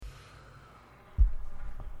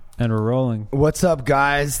And we're rolling. What's up,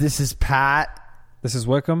 guys? This is Pat. This is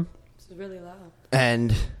Wickham. This is really loud.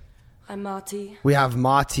 And I'm Mati. we have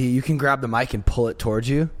Mati. You can grab the mic and pull it towards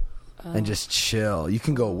you and just chill. You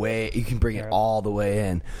can you can bring it all the way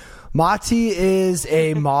in. Mati is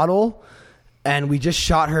a model, and we just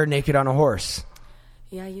shot her naked on a horse.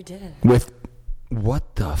 Yeah, you did. With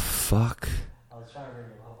what the fuck?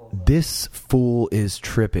 This fool is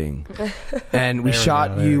tripping. And we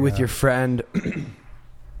shot you with your friend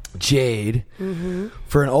Jade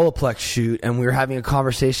for an Olaplex shoot, and we were having a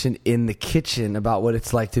conversation in the kitchen about what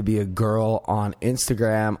it's like to be a girl on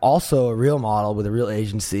Instagram, also a real model with a real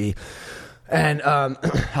agency, and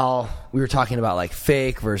how we were talking about like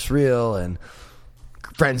fake versus real and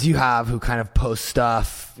friends you have who kind of post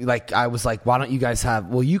stuff. Like I was like, why don't you guys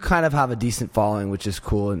you kind of have a decent following, which is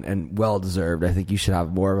cool and well deserved. I think you should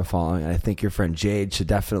have more of a following. And I think your friend Jade should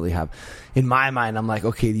definitely have. In my mind, I'm like,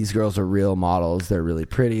 okay, these girls are real models. They're really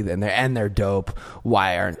pretty and they're dope.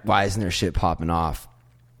 Why isn't their shit popping off?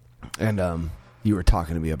 And you were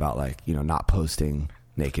talking to me about like, not posting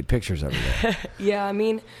naked pictures every day. Yeah, I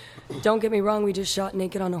mean, don't get me wrong. We just shot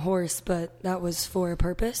naked on a horse, but that was for a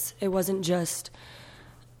purpose. It wasn't just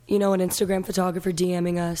an Instagram photographer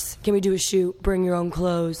DMing us, can we do a shoot, bring your own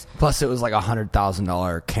clothes. Plus it was like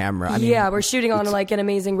 $100,000 camera. We're shooting on like an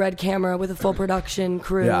amazing red camera with a full production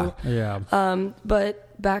crew. Yeah.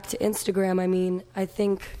 But back to Instagram, I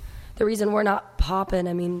think the reason we're not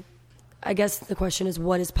popping, I guess the question is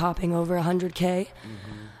what is popping over 100K?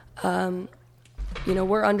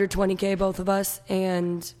 We're under 20K, both of us,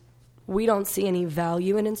 and we don't see any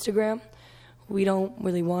value in Instagram. We don't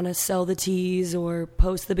really want to sell the teas or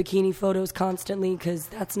post the bikini photos constantly because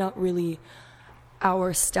that's not really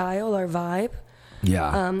our style, our vibe.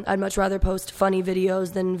 Yeah. I'd much rather post funny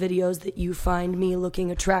videos than videos that you find me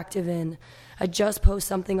looking attractive in. I just posted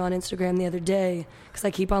something on Instagram the other day because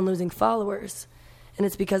I keep on losing followers. And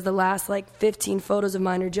it's because the last 15 photos of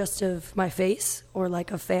mine are just of my face or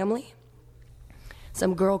like a family.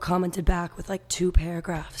 Some girl commented back with 2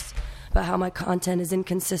 paragraphs about how my content is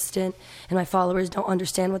inconsistent and my followers don't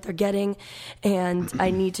understand what they're getting and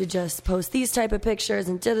I need to just post these type of pictures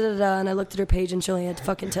and da-da-da-da. And I looked at her page and she only had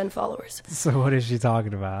fucking 10 followers. So what is she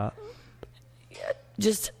talking about?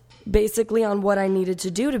 Just basically on what I needed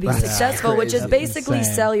to do to be successful, which is basically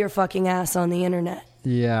insane. Sell your fucking ass on the internet.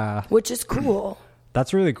 Yeah. Which is cool.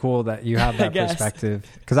 That's really cool that you have that perspective.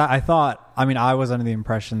 Because I thought, I was under the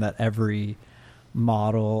impression that every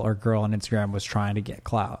model or girl on Instagram was trying to get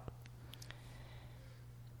clout.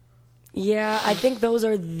 Yeah, I think those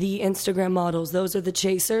are the Instagram models. Those are the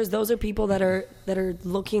chasers. Those are people that are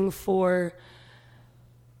looking for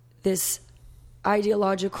this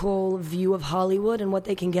ideological view of Hollywood and what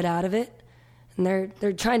they can get out of it. And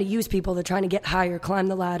they're trying to use people. They're trying to get higher, climb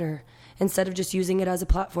the ladder, instead of just using it as a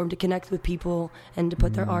platform to connect with people and to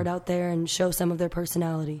put their art out there and show some of their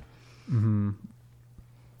personality. Mm-hmm.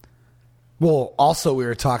 Well, also we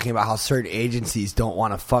were talking about how certain agencies don't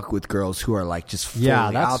want to fuck with girls who are just fully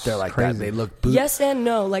out there like crazy. that. They look Yes and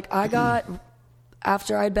no. I got,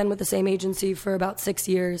 after I'd been with the same agency for about 6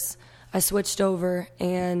 years, I switched over,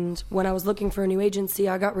 and when I was looking for a new agency,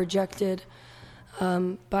 I got rejected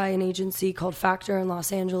by an agency called Factor in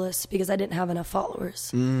Los Angeles because I didn't have enough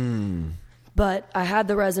followers. But I had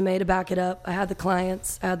the resume to back it up. I had the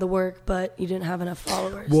clients, I had the work, but you didn't have enough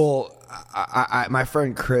followers. Well, my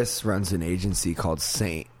friend Chris runs an agency called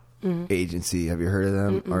Saint Agency. Have you heard of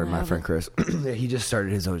them? Or my friend Chris, he just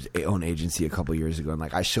started his own agency a couple years ago, and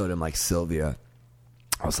I showed him Sylvia.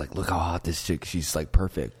 I was like, look how hot this chick. She's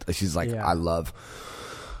perfect. She's I love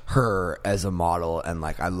her as a model, and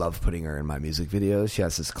I love putting her in my music videos. She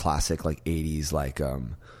has this classic 80s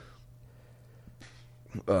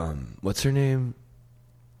what's her name?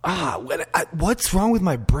 What's wrong with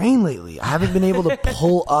my brain lately? I haven't been able to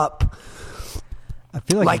pull up I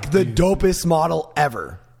feel like the dopest model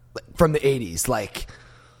ever from the 80s.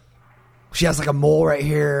 She has a mole right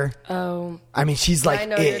here. Oh. She's I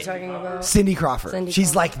know what you're talking about. Cindy Crawford.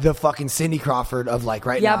 She's the fucking Cindy Crawford of right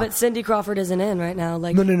now. Yeah, but Cindy Crawford isn't in right now.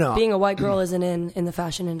 No. Being a white girl isn't in the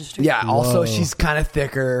fashion industry. Yeah, also Whoa. she's kind of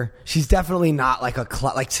thicker. She's definitely not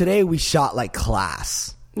today we shot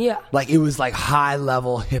class. Yeah. It was high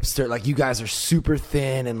level hipster. You guys are super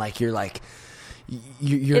thin and you're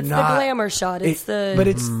you're it's not the glamour shot. But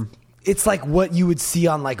it's what you would see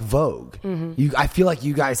on Vogue. I feel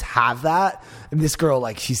you guys have that, and this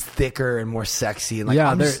girl she's thicker and more sexy. And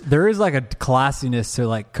there is a classiness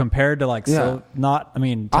to compared to so not.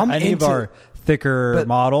 Any of our thicker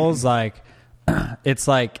models it's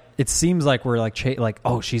it seems we're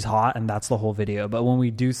oh she's hot and that's the whole video. But when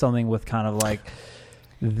we do something with kind of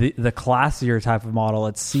the classier type of model,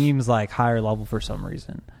 it seems like higher level for some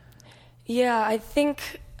reason. Yeah, I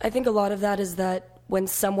think a lot of that is that when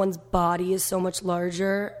someone's body is so much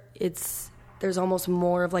larger, there's almost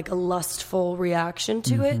more of like a lustful reaction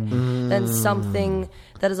to it than something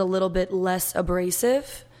that is a little bit less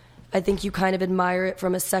abrasive. I think you kind of admire it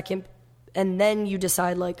from a second, and then you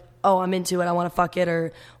decide like, oh, I'm into it, I want to fuck it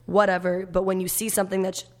or whatever. But when you see something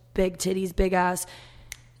that's big titties, big ass,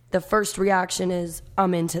 the first reaction is,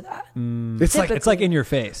 I'm into that. It's like in your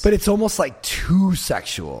face. But it's almost like too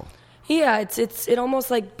sexual. Yeah, it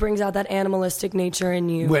almost like brings out that animalistic nature in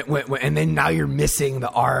you. And then now you're missing the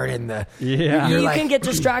art and the... Yeah. You can get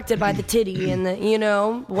distracted by the titty and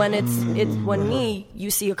when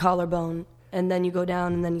you see a collarbone and then you go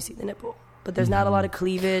down and then you see the nipple. But there's not a lot of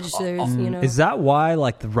cleavage. There's, Is that why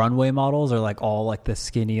like the runway models are like all like the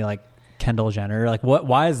skinny like Kendall Jenner? Like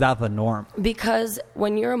why is that the norm? Because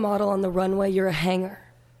when you're a model on the runway, you're a hanger.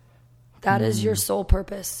 That is your sole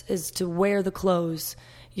purpose, is to wear the clothes.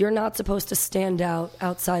 You're not supposed to stand out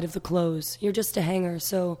outside of the clothes. You're just a hanger.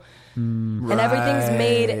 So, and everything's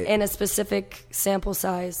made in a specific sample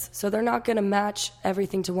size. So they're not going to match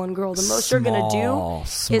everything to one girl. The most you're going to do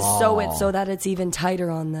is sew it so that it's even tighter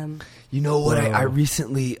on them. You know what? I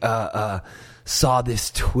recently saw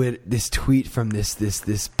this tweet from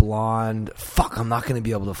this blonde. Fuck, I'm not going to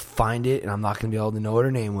be able to find it, and I'm not going to be able to know what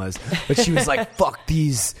her name was. But she was like, "Fuck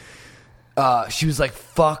these." She was like,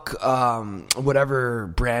 fuck whatever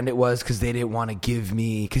brand it was because they didn't want to give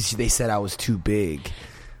me, because they said I was too big.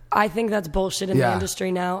 I think that's bullshit in the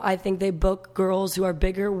industry now. I think they book girls who are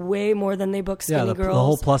bigger way more than they book skinny girls. The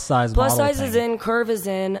whole plus size model size is in, curve is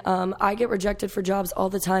in. I get rejected for jobs all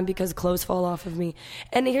the time because clothes fall off of me.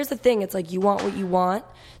 And here's the thing. It's like you want what you want.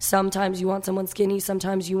 Sometimes you want someone skinny.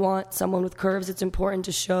 Sometimes you want someone with curves. It's important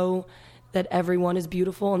to show that everyone is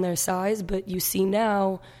beautiful in their size. But you see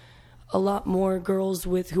now a lot more girls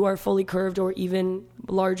who are fully curved or even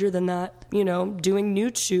larger than that, doing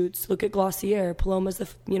nude shoots. Look at Glossier. Paloma's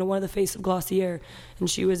one of the face of Glossier, and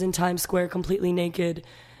she was in Times Square completely naked,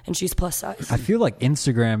 and she's plus size. I feel like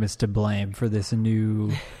Instagram is to blame for this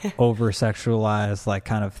new over-sexualized like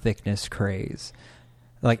kind of thickness craze.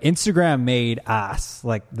 Like Instagram made ass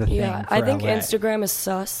like the thing. Yeah, I think LA. Instagram is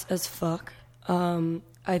sus as fuck.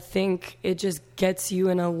 I think it just gets you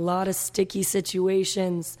in a lot of sticky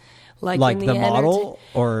situations. Like the model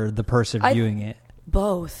or the person viewing it?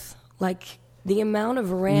 Both. Like the amount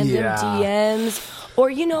of random DMs or,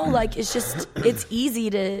 it's easy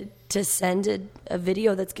to send a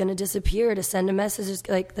video that's going to disappear, to send a message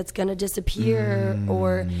that's going to disappear,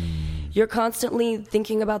 or you're constantly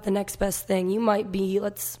thinking about the next best thing. You might be,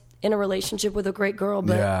 in a relationship with a great girl,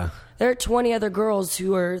 but there are 20 other girls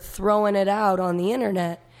who are throwing it out on the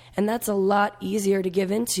internet. And that's a lot easier to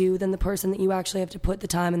give into than the person that you actually have to put the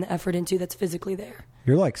time and the effort into that's physically there.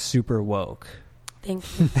 You're like super woke. Thank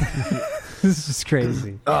you. This is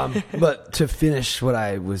crazy. But to finish what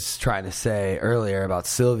I was trying to say earlier about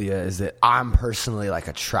Sylvia is that I'm personally like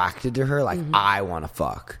attracted to her. Like I want to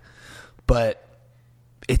fuck. But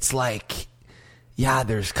it's like,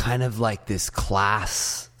 there's kind of like this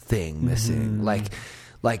class thing missing.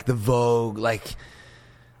 Like the Vogue,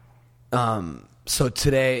 so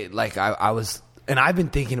today, I was, and I've been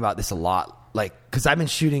thinking about this a lot, because I've been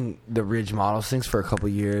shooting the Ridge Models things for a couple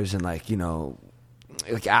of years, and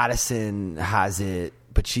Addison has it,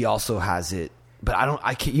 but she also has it, but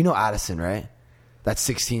I can't, Addison, right? That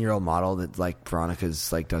 16-year-old model that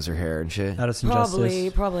Veronica's does her hair and shit. Addison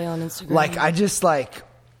probably on Instagram.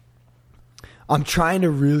 I'm trying to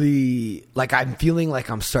really, I'm feeling like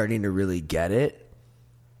I'm starting to really get it,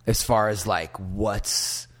 as far as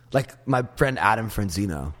what's. My friend Adam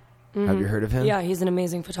Franzino. Have you heard of him? Yeah, he's an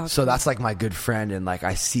amazing photographer. So that's my good friend, and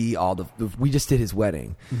I see all we just did his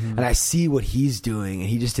wedding, and I see what he's doing, and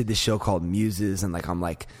he just did this show called Muses, and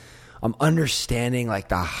I'm understanding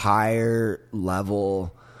the higher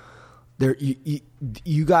level. There,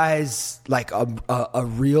 you guys a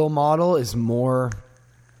real model is more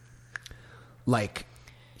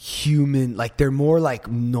human, they're more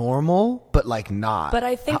normal, but not. But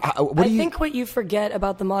I think what you forget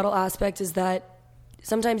about the model aspect is that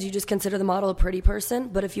sometimes you just consider the model a pretty person,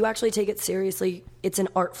 but if you actually take it seriously, it's an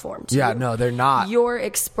art form too. Yeah, no, they're not. You're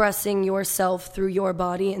expressing yourself through your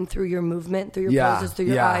body and through your movement, through your poses, through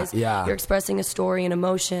your eyes. Yeah. You're expressing a story and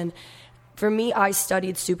emotion. For me, I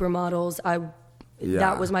studied supermodels.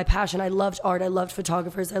 That was my passion. I loved art. I loved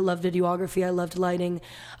photographers. I loved videography. I loved lighting.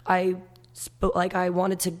 I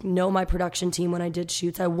wanted to know my production team when I did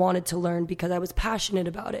shoots. I wanted to learn because I was passionate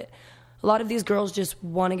about it. A lot of these girls just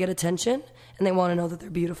want to get attention and they want to know that they're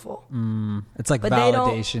beautiful. It's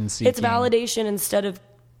validation seeking. It's validation instead of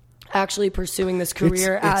actually pursuing this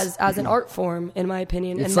career as an art form, in my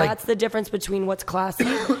opinion. And that's the difference between what's classy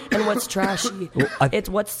and what's trashy. It's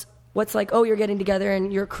what's like, oh, you're getting together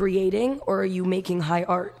and you're creating, or are you making high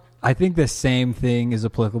art? I think the same thing is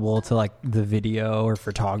applicable to like the video or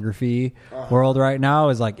photography world right now.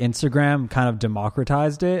 Is like Instagram kind of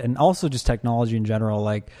democratized it, and also just technology in general.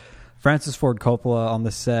 Like Francis Ford Coppola on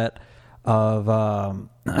the set of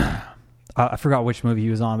I forgot which movie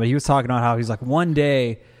he was on, but he was talking about how he's like, one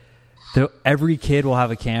day every kid will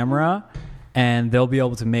have a camera and they'll be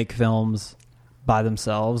able to make films by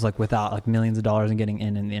themselves, like without like millions of dollars and getting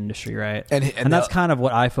in the industry, right? And that's kind of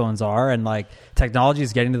what iPhones are, and like technology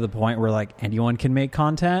is getting to the point where like anyone can make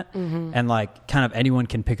content, and like kind of anyone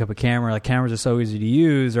can pick up a camera. Like cameras are so easy to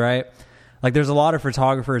use, right? Like there's a lot of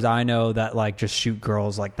photographers I know that like just shoot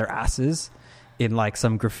girls like their asses in like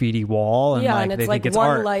some graffiti wall, and like and it's they like think it's one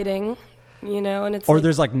art. lighting, and it's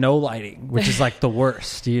there's like no lighting, which is like the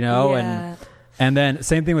worst, and then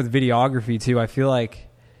same thing with videography too. I feel like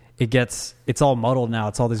it's all muddled now.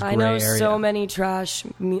 It's all this gray area. I know so many trash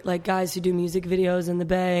like guys who do music videos in the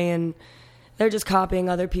Bay, and they're just copying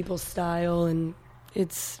other people's style, and they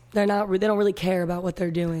don't really care about what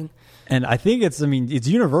they're doing. And I think it's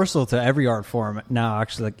universal to every art form now,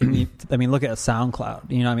 actually. Like, look at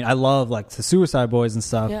SoundCloud. I love like the Suicide Boys and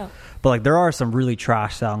stuff. Yeah. But like there are some really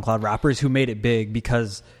trash SoundCloud rappers who made it big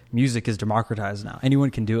because music is democratized now.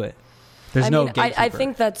 Anyone can do it. There's no gatekeeper. I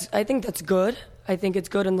think that's good. I think it's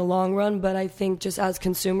good in the long run, but I think just as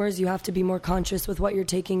consumers, you have to be more conscious with what you're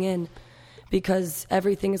taking in, because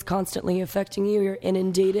everything is constantly affecting you. You're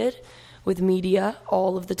inundated with media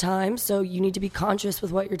all of the time, so you need to be conscious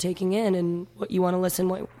with what you're taking in and what you want to listen,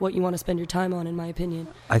 what you want to spend your time on, in my opinion.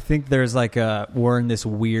 I think there's like we're in this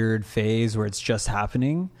weird phase where it's just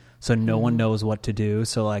happening, so no one knows what to do.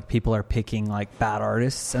 So like people are picking like bad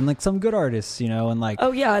artists and like some good artists, and like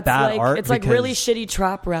it's like really shitty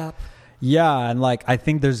trap rap. Yeah, and like I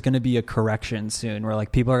think there's going to be a correction soon where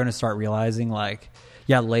like people are going to start realizing like,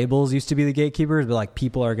 yeah, labels used to be the gatekeepers, but like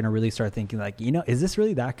people are going to really start thinking like, is this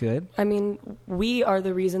really that good? We are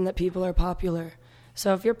the reason that people are popular.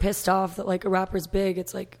 So if you're pissed off that like a rapper's big,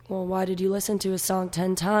 it's like, well, why did you listen to a song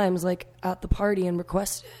 10 times like at the party and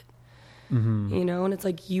request it? Mm-hmm. And it's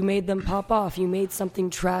like you made them pop off. You made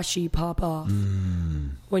something trashy pop off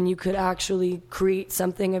when you could actually create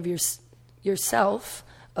something of yourself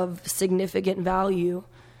of significant value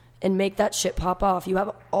and make that shit pop off. You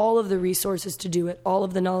have all of the resources to do it, all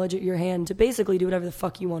of the knowledge at your hand to basically do whatever the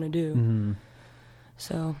fuck you want to do. Mm-hmm.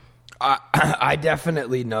 So I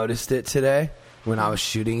definitely noticed it today when I was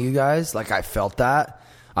shooting you guys. Like I felt that.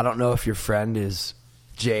 I don't know if your friend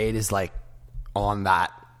Jade is like on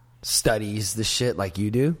that, studies the shit like you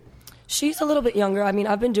do. She's a little bit younger.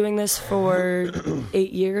 I've been doing this for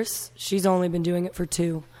 8 years. She's only been doing it for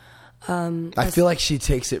 2. I feel like she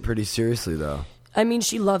takes it pretty seriously, though.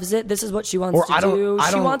 She loves it. This is what she wants to do.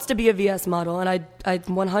 She wants to be a VS model, and I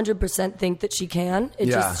 100% think that she can.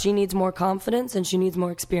 She needs more confidence and she needs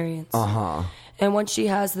more experience. And once she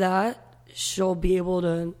has that, she'll be able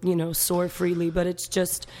to, soar freely. But it's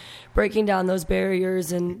just breaking down those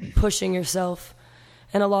barriers and pushing yourself.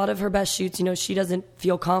 And a lot of her best shoots, she doesn't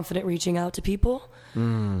feel confident reaching out to people.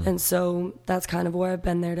 And so that's kind of where I've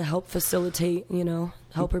been there to help facilitate,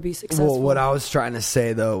 help her be successful. Well, what I was trying to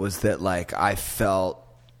say though was that like I feel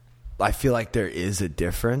like there is a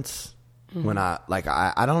difference when I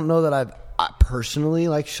don't know that I personally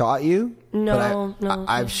like shot you. No,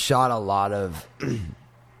 I've shot a lot of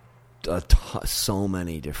so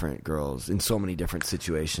many different girls in so many different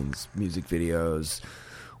situations, music videos,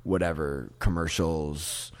 whatever,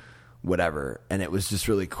 commercials, whatever, and it was just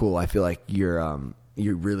really cool. I feel like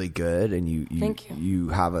you're really good, and you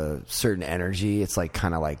have a certain energy. It's like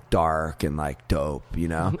kind of like dark and like dope,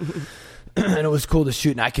 and it was cool to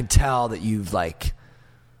shoot. And I can tell that you've like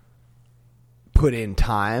put in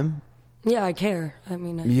time. Yeah, I care.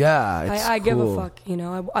 I give a fuck.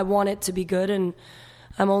 I want it to be good, and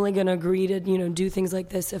I'm only gonna agree to do things like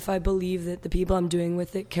this if I believe that the people I'm doing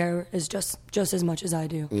with it care is just as much as I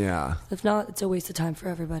do. Yeah. If not, it's a waste of time for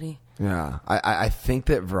everybody. Yeah, I think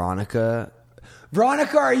that Veronica,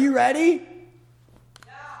 are you ready?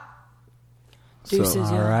 Yeah.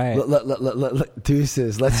 Deuces, all right.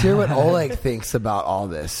 Deuces. Let's hear what Oleg thinks about all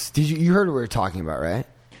this. You heard what we were talking about, right?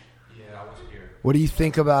 Yeah, I was here. What do you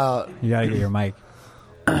think about? You gotta get your mic.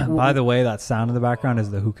 By the way, that sound in the background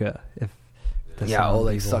is the hookah.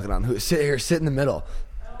 Oleg's sucking on. Sit in the middle.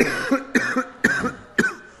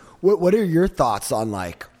 What are your thoughts on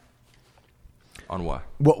like? On what?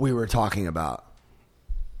 What we were talking about.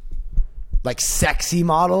 Like sexy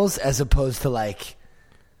models as opposed to like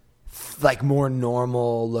like more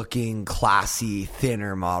normal looking, classy,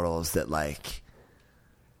 thinner models that like.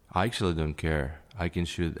 I actually don't care. I can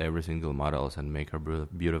shoot every single models and make her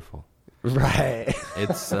beautiful. Right.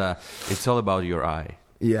 It's all about your eye.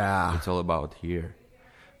 Yeah. It's all about here.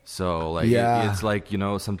 So like it's like, you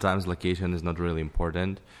know, sometimes location is not really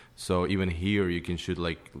important. So even here you can shoot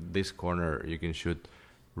like this corner, you can shoot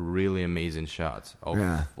really amazing shots of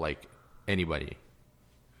like anybody.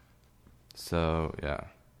 So yeah.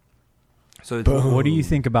 So it's what do you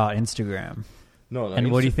think about Instagram? No,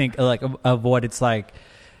 and what do you think like of what it's like?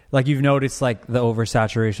 Like you've noticed like the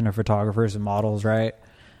oversaturation of photographers and models, right?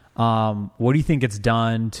 What do you think it's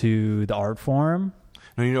done to the art form?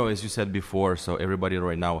 No, you know, as you said before, so everybody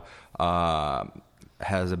right now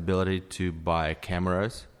has ability to buy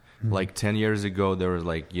cameras. Mm-hmm. Like 10 years ago, there was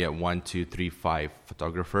like 1, 2, 3, 5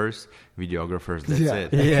 photographers, videographers.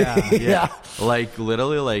 That's it. Yeah. Like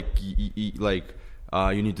literally, like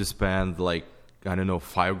you need to spend like I don't know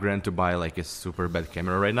 $5,000 to buy like a super bad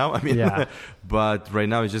camera right now. I mean, but right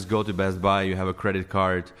now you just go to Best Buy, you have a credit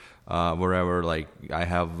card, wherever. Like I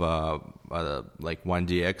have like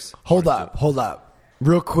 1DX. Hold up,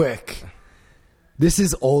 real quick. This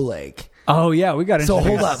is Oleg. Oh yeah, we got. So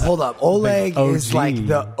hold up. Oleg is like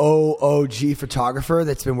the OG photographer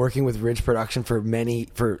that's been working with Ridge Production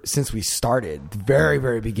since we started, the very,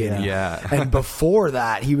 very beginning. Yeah. And before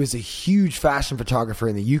that, he was a huge fashion photographer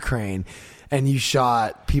in the Ukraine, and you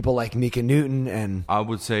shot people like Mika Newton and. I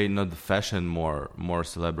would say not the fashion, more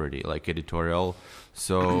celebrity, like editorial.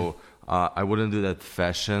 So I wouldn't do that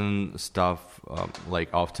fashion stuff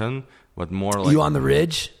like often, but more like. You on the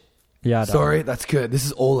Ridge? Yeah. Sorry, that's good. This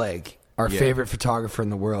is Oleg. Our favorite photographer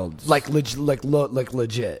in the world, like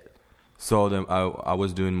legit. So then I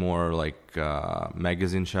was doing more like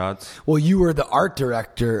magazine shots. Well, you were the art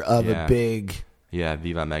director of a big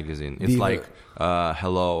Viva magazine. It's like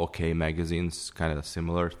Hello OK magazines, kind of a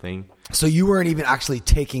similar thing. So you weren't even actually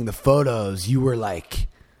taking the photos; you were like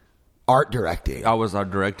art directing. I was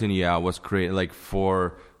art directing. Yeah, I was creating like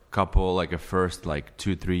for couple like a first like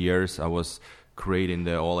 2-3 years. I was creating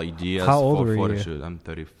the all ideas. How old for were photo you? Shoot. I'm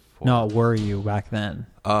 34. No, were you back then?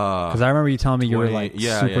 Because I remember you telling me you were like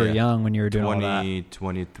super young when you were doing all that.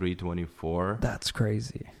 23, 24. That's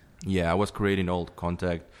crazy. Yeah, I was creating old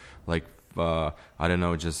contact, like I don't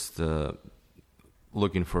know, just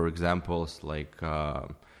looking for examples, like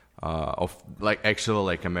of like actual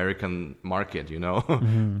like American market, you know,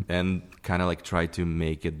 and kind of like try to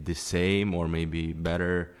make it the same or maybe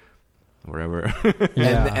better, wherever.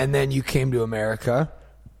 And then you came to America.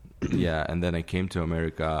 Yeah, and then I came to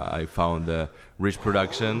America. I found the Ridge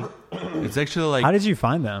Production. It's actually like... How did you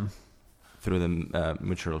find them? Through the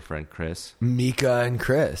mutual friend, Chris. Mika and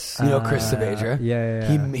Chris. You know Chris Saavedra? Yeah.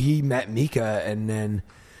 He met Mika and then...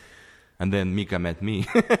 And then Mika met me.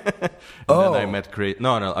 Then I met Chris.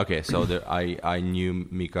 No, okay. So I knew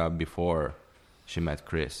Mika before she met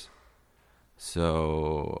Chris.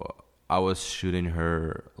 So I was shooting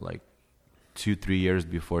her like 2-3 years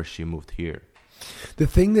before she moved here. The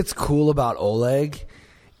thing that's cool about Oleg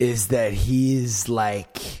is that he's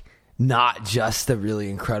like not just a really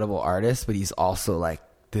incredible artist, but he's also like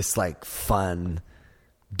this like fun,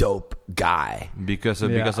 dope guy. Because of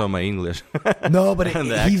my English. No, but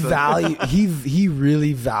he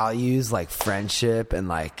really values like friendship and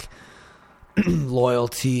like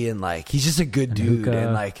loyalty and like he's just a good dude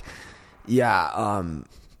and like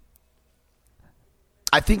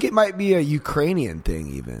I think it might be a Ukrainian thing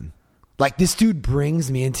even. Like, this dude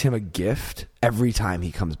brings me and Tim a gift every time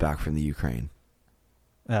he comes back from the Ukraine.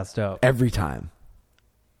 That's dope. Every time.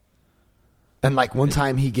 And, like, one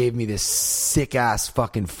time he gave me this sick-ass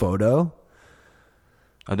fucking photo.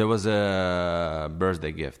 There was a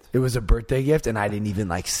birthday gift. It was a birthday gift, and I didn't even,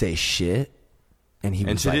 like, say shit. And he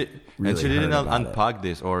was, really and she didn't unpack it.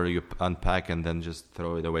 this, or you unpack and then just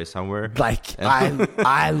throw it away somewhere. Like,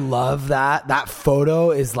 I love that. That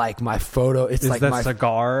photo is like my photo. It's like that my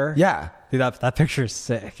cigar. Yeah, dude, that picture is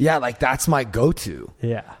sick. Yeah, like that's my go-to.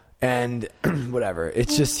 Yeah, and whatever.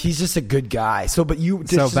 It's just he's just a good guy. So, but you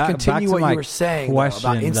just continue what you were saying about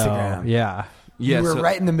Instagram. Though, yeah. You were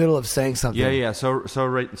right in the middle of saying something. Yeah. So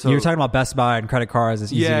you were talking about Best Buy and credit cards.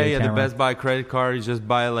 It's easy to get a camera. The Best Buy credit card. You just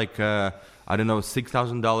buy like I don't know,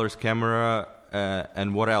 $6,000 camera,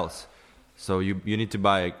 and what else? So you need to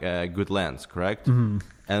buy a good lens, correct? Mm-hmm.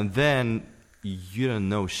 And then you don't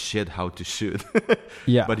know shit how to shoot.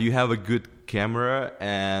 Yeah. But you have a good camera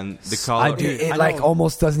and the color. It like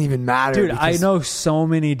almost doesn't even matter. Dude, I know so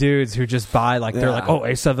many dudes who just buy like they're like,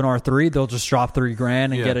 A7R3. They'll just drop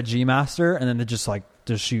 $3,000 and get a G Master, and then they just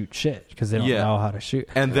shoot shit because they don't know how to shoot.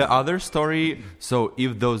 And the other story. So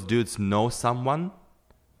if those dudes know someone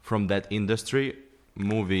from that industry,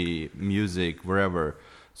 movie, music, wherever.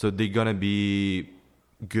 So they're gonna be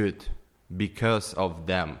good because of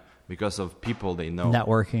them, because of people they know.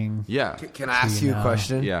 Networking. Yeah. Can I ask you a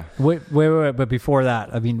question? Yeah. Wait. But before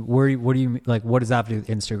that, I mean, what do you like? What does that have to do with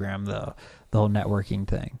Instagram, the whole networking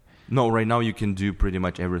thing? No, right now you can do pretty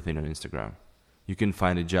much everything on Instagram. You can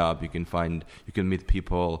find a job. You can meet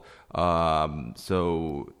people.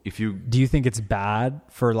 So if you Do you think it's bad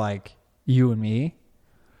for like you and me,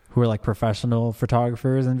 who are like professional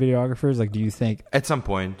photographers and videographers? Like, do you think at some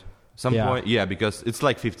point, yeah, because it's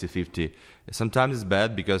like 50-50. Sometimes it's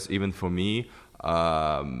bad because even for me.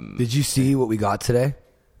 Did you see what we got today?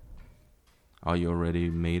 Oh, you already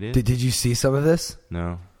made it? Did you see some of this?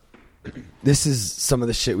 No. This is some of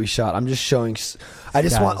the shit we shot. I'm just showing. I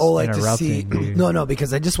just want Oleg to see. No,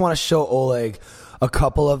 because I just want to show Oleg a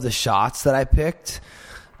couple of the shots that I picked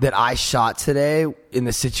that I shot today in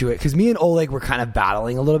the situation. Because me and Oleg were kind of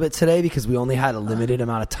battling a little bit today because we only had a limited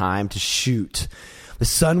amount of time to shoot. The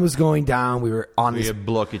sun was going down. We were on We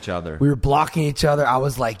block each other. We were blocking each other. I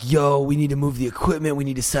was like, yo, we need to move the equipment. We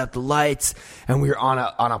need to set up the lights. And we were on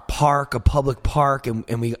a park, a public park,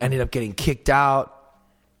 and we ended up getting kicked out.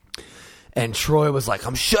 And Troy was like,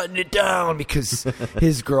 I'm shutting it down because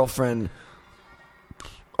his girlfriend,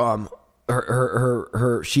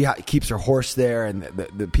 she keeps her horse there, and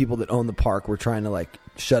the people that own the park were trying to like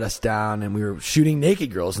shut us down, and we were shooting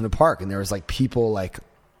naked girls in the park, and there was like people like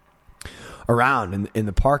around in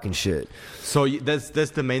the park and shit. So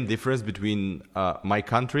that's the main difference between my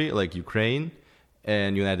country, like Ukraine,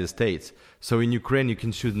 and United States. So in Ukraine, you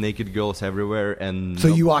can shoot naked girls everywhere, and so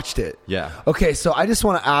you watched it, yeah. Okay, so I just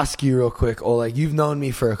want to ask you real quick, Oleg. You've known me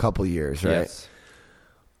for a couple years, right? Yes.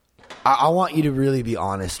 I want you to really be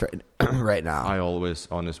honest right now. I always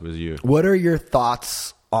honest with you. What are your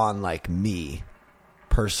thoughts on like me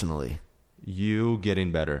personally? You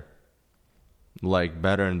getting better, like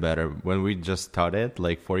better and better. When we just started,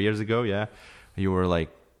 like 4 years ago, yeah, you were like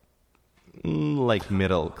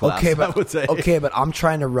middle class. Okay, but I would say. Okay, but I'm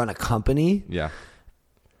trying to run a company, Yeah.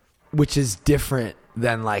 which is different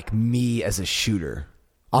than like me as a shooter.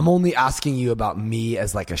 I'm only asking you about me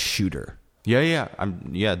as like a shooter. Yeah.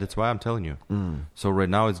 That's why I'm telling you. So right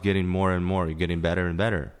now it's getting more and more. You're getting better and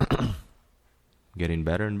better. Getting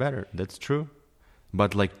better and better. That's true.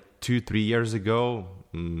 But like 2-3 years ago,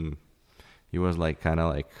 you was like kind of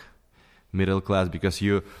like middle class because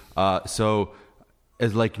you. So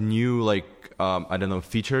it's like new like I don't know,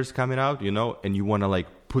 features coming out, you know, and you want to like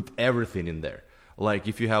put everything in there. Like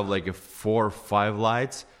if you have like a 4 or 5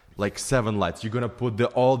 lights. Like 7 lights, you're gonna put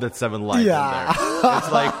all that 7 lights in there.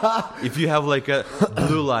 It's like if you have like a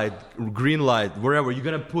blue light, green light, wherever, you're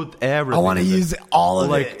gonna put everything. I want to use all of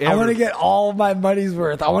like it. I want to get all my money's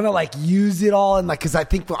worth. I want to like use it all, and like because I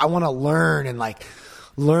think I want to learn and like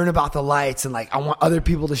learn about the lights, and like I want other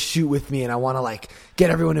people to shoot with me, and I want to like get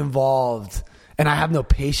everyone involved. And I have no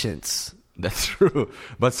patience. That's true,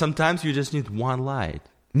 but sometimes you just need one light.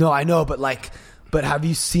 No, I know, but have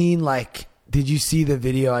you seen like? Did you see the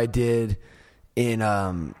video I did in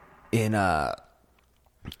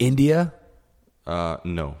India?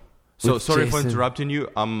 No. So With sorry Jason. for interrupting you.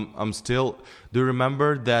 I'm still. Do you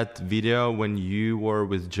remember that video when you were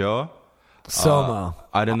with Joe? Somo.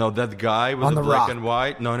 I don't know that guy with On the the black rock. and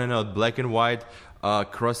white. No, black and white,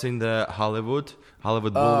 crossing the Hollywood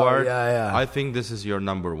Boulevard. yeah. I think this is your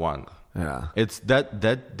number one. Yeah. It's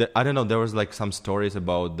that I don't know. There was like some stories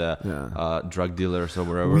about the drug dealers or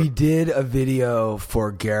whatever. We did a video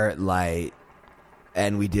for Garrett Light,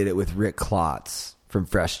 and we did it with Rick Klotz from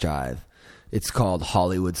Fresh Drive. It's called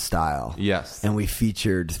Hollywood Style. Yes. And we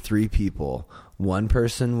featured 3 people. One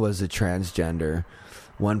person was a transgender.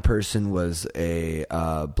 One person was a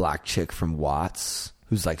black chick from Watts,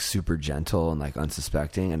 who's like super gentle and like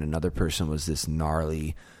unsuspecting. And another person was this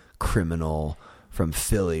gnarly criminal from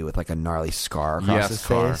Philly with like a gnarly scar across his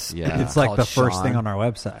face. Yeah. It's like Called the first Sean. thing on our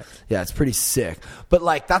website. Yeah, it's pretty sick. But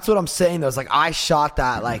like that's what I'm saying though. It's like I shot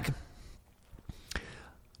that like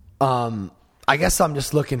I guess I'm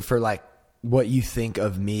just looking for like what you think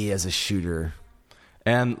of me as a shooter.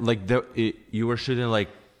 And like you were shooting like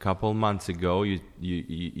a couple months ago. You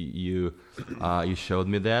showed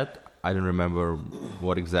me that. I don't remember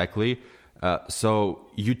what exactly. So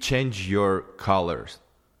you change your colors.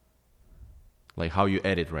 Like how you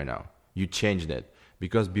edit right now, you changed it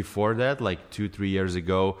because before that, like 2-3 years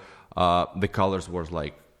ago, the colors was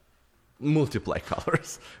like multiply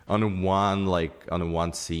colors on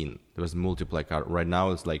one scene. There was multiply color. Right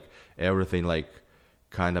now, it's like everything like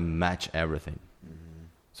kind of match everything.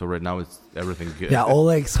 So right now it's everything good. Yeah,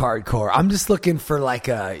 Oleg's hardcore. I'm just looking for like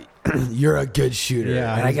you're a good shooter.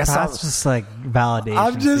 Yeah, and I guess that's just like validation.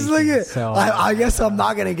 I'm just looking. So I guess I'm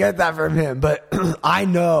not gonna get that from him, but I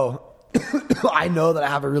know, I know that I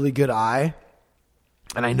have a really good eye,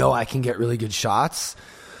 and I know I can get really good shots,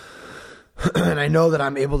 and I know that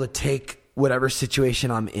I'm able to take whatever situation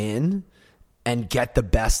I'm in and get the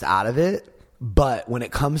best out of it. But when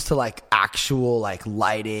it comes to like actual like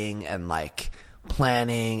lighting and like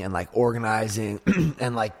planning and like organizing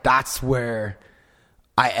and like that's where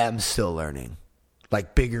I am still learning,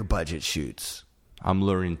 like bigger budget shoots. I'm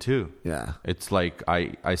learning too. Yeah. It's like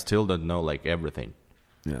I still don't know like everything.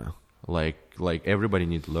 Yeah. Like everybody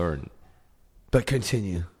needs to learn. But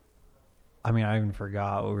continue. I mean, I even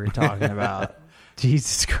forgot what we were talking about.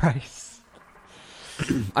 Jesus Christ.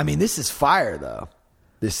 I mean, this is fire though.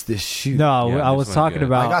 This shoot. No, Yeah, I this was one's talking good.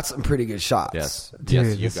 about. I got some pretty good shots. Yes. Dude,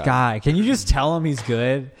 Yes, you this got guy. Can you just tell him he's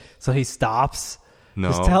good so he stops? No.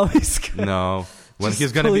 Just tell him he's good. No. When Just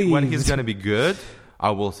he's gonna please. be good,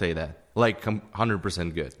 I will say that. Like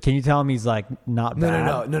 100% good. Can you tell him he's like not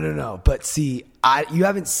bad? No. But see, I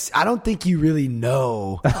don't think you really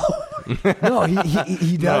know. No,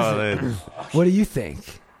 he doesn't. No, What do you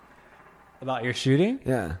think? About your shooting?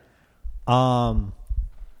 Yeah.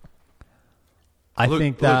 I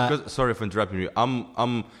think that. Sorry for interrupting you.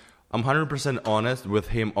 I'm 100% honest with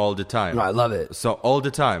him all the time. No, I love it. So all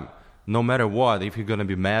the time, no matter what, if you're gonna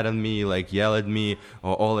be mad at me, like yell at me,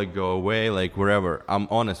 or like go away, like wherever, I'm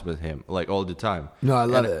honest with him, like all the time. No, I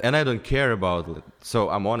love it. And I don't care about it. So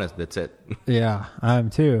I'm honest. That's it. Yeah, I am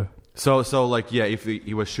too. So like yeah, if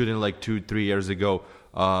he was shooting like 2-3 years ago,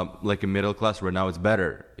 like a middle class, right now it's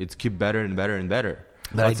better. It's keep better and better and better.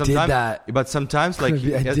 But I did that. But sometimes, like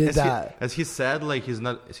as he said, like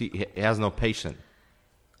he has no patience.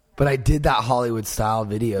 But I did that Hollywood style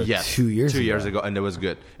video 2 years ago. 2 years ago, and it was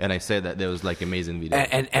good. And I said that there was like amazing video.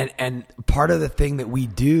 And part of the thing that we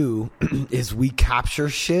do is we capture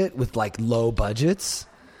shit with like low budgets,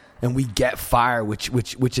 and we get fire, which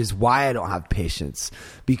is why I don't have patience,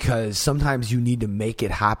 because sometimes you need to make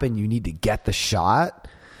it happen. You need to get the shot,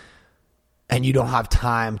 and you don't have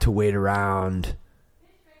time to wait around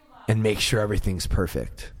and make sure everything's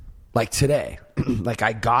perfect. Like today, like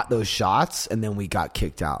I got those shots and then we got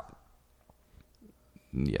kicked out.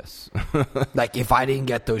 Yes. Like if I didn't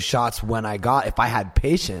get those shots if I had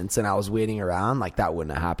patience and I was waiting around, like that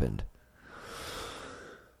wouldn't have happened.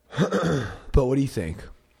 But what do you think?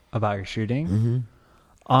 About your shooting?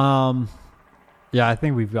 Mm-hmm. Yeah, I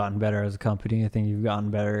think we've gotten better as a company. I think you've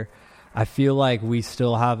gotten better. I feel like we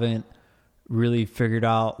still haven't really figured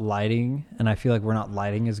out lighting, and I feel like we're not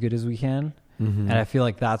lighting as good as we can. And I feel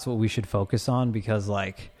like that's what we should focus on, because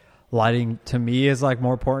like lighting to me is like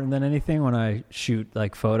more important than anything when I shoot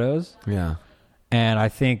like photos. Yeah. And I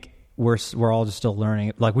think we're all just still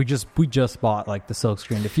learning. Like we just bought like the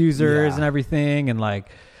silkscreen diffusers and everything, and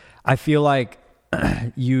like I feel like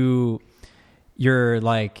you're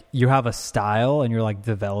like you have a style and you're like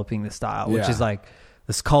developing the style, which is like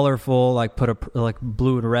this colorful, like put a like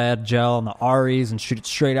blue and red gel on the Aries and shoot it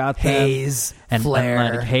straight out there. Haze, flare.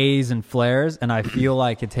 And like haze and flares. And I feel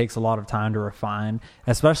like it takes a lot of time to refine,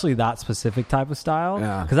 especially that specific type of style.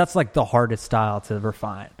 Yeah. Because that's like the hardest style to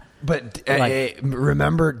refine. But Like-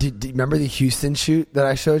 remember remember the Houston shoot that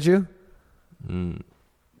I showed you?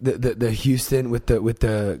 The Houston with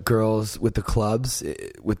the girls, with the clubs,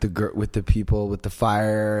 with the people, with the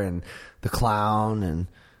fire and the clown and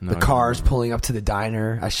the cars pulling up to the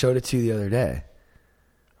diner. I showed it to you the other day.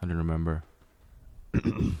 I don't remember.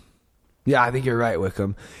 Yeah, I think you're right,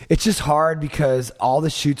 Wickham. It's just hard because all the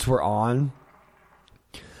shoots we're on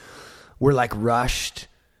were like rushed,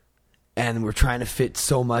 and we're trying to fit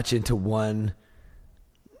so much into one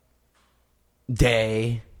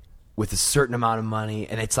day with a certain amount of money.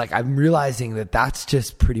 And it's like I'm realizing that that's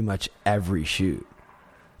just pretty much every shoot.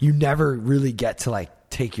 You never really get to like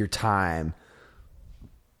take your time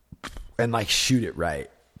and like shoot it right.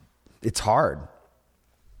 It's hard.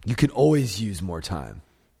 You can always use more time.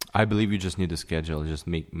 I believe you just need a schedule. Just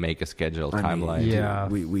make a schedule, timeline. yeah.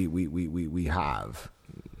 We have.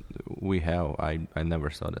 We have. I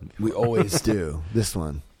never saw that before. We always do. This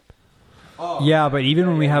one. Yeah, but even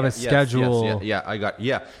when we have a schedule,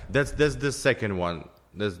 That's the second one.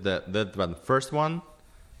 There's that one. First one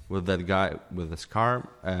with that guy with the scarf,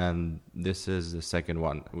 and this is the second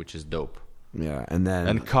one, which is dope. Yeah, and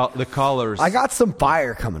then The colors. I got some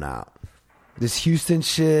fire coming out. This Houston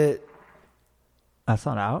shit. that's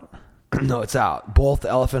not out. No, it's out. Both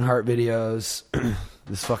Elephant Heart videos.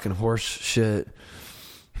 This fucking horse shit.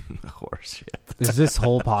 Horse shit. Is this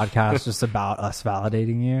whole podcast just about us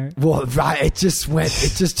validating you? Well, right. It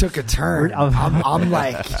just took a turn. I'm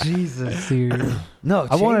like, Jesus, dude. No,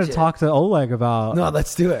 I wanted to change it. talk to Oleg about. No,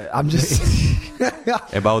 let's do it. I'm just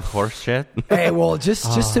About horse shit? Hey, well,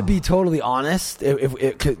 just to be totally honest,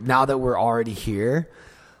 now that we're already here,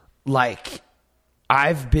 like,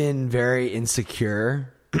 I've been very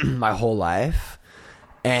insecure my whole life,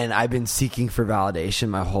 and I've been seeking for validation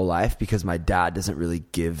my whole life because my dad doesn't really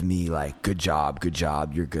give me like, good job,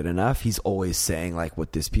 you're good enough. He's always saying like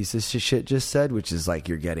what this piece of shit just said, which is like,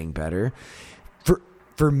 you're getting better.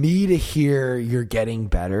 For me to hear you're getting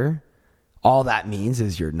better, all that means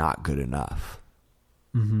is you're not good enough.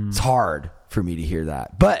 Mm-hmm. It's hard for me to hear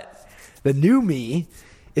that. But the new me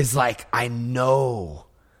is like, I know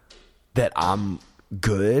that I'm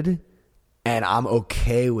good, and I'm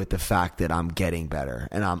okay with the fact that I'm getting better,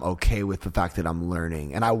 and I'm okay with the fact that I'm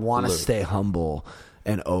learning, and I want to stay humble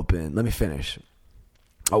and open. Let me finish.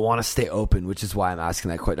 I want to stay open, which is why I'm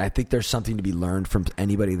asking that question. I think there's something to be learned from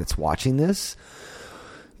anybody that's watching this.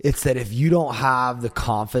 It's that if you don't have the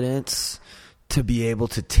confidence to be able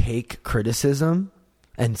to take criticism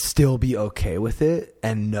and still be okay with it,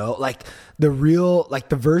 and know, like, the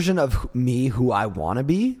version of me who I want to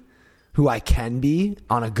be, who I can be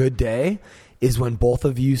on a good day, is when both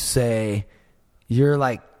of you say, you're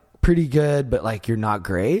like pretty good, but like you're not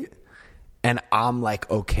great. And I'm like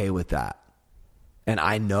okay with that. And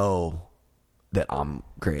I know that I'm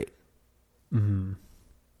great. Mm-hmm.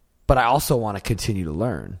 But I also want to continue to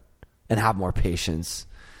learn and have more patience,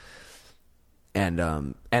 and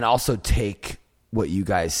also take what you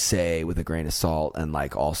guys say with a grain of salt, and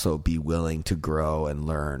like also be willing to grow and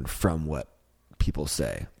learn from what people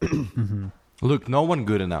say. Mm-hmm. Look, no one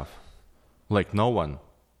good enough. Like, no one.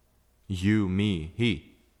 You, me,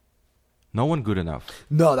 he. No one good enough.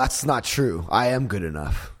 No, that's not true. I am good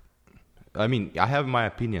enough. I mean, I have my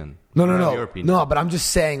opinion. No. Your opinion. No, but I'm just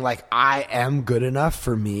saying, like, I am good enough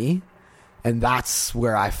for me, and that's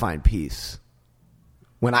where I find peace.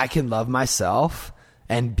 When I can love myself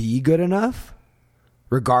and be good enough,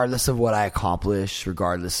 regardless of what I accomplish,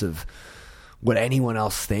 regardless of what anyone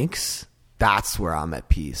else thinks, that's where I'm at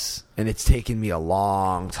peace. And it's taken me a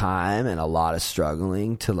long time and a lot of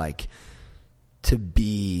struggling to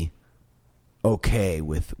be okay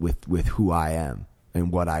with who I am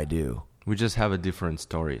and what I do. We just have a different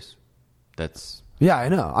stories. That's... Yeah, I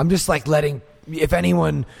know. I'm just like letting, if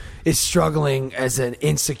anyone is struggling as an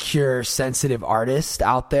insecure, sensitive artist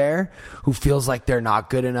out there who feels like they're not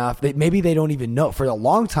good enough, maybe they don't even know. For a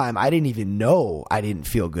long time, I didn't even know I didn't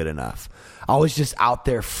feel good enough. I was just out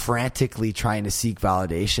there frantically trying to seek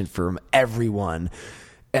validation from everyone.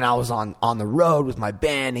 And I was on the road with my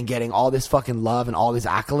band and getting all this fucking love and all these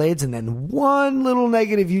accolades. And then one little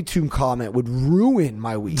negative YouTube comment would ruin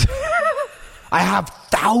my week. I have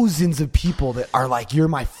thousands of people that are like, you're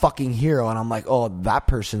my fucking hero. And I'm like, oh, that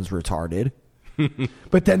person's retarded.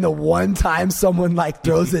 But then the one time someone like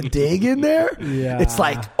throws a dig in there, it's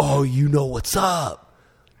like, oh, you know what's up.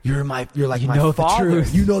 You're like my father. The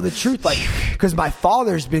truth. You know the truth. Like, because my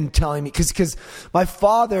father's been telling me, because my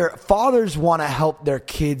fathers want to help their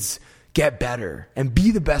kids get better and be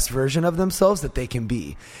the best version of themselves that they can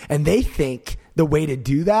be. And they think the way to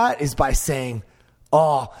do that is by saying,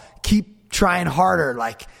 oh, keep trying harder.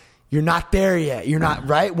 Like, you're not there yet. You're not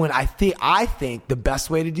right. When I think the best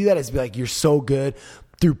way to do that is be like, you're so good,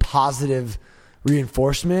 through positive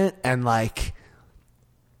reinforcement and like.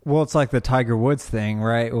 Well, it's like the Tiger Woods thing,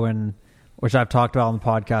 right? Which I've talked about on the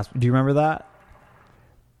podcast. Do you remember that?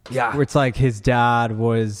 Yeah. Where it's like his dad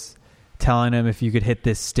was telling him, if you could hit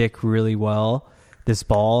this stick really well, this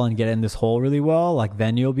ball, and get in this hole really well, like,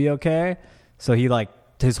 then you'll be okay. So he, like,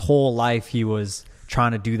 his whole life he was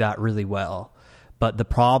trying to do that really well. But the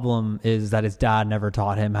problem is that his dad never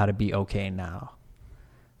taught him how to be okay now.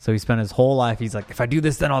 So he spent his whole life, he's like, if I do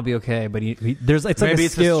this, then I'll be okay. But it's like a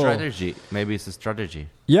skill. Maybe it's a strategy.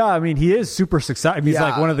 Yeah, I mean, he is super successful. I mean, he's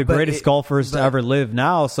like one of the greatest golfers to ever live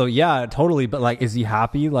now. So yeah, totally. But like, is he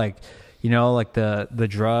happy? Like, you know, like the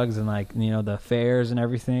drugs and like, you know, the affairs and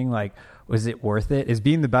everything. Like, was it worth it? Is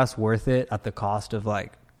being the best worth it at the cost of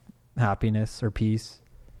like happiness or peace?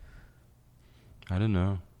 I don't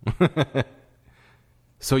know.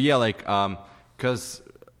 So yeah, like, cause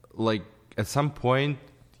like at some point,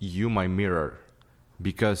 you my mirror,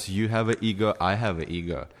 because you have an ego, I have an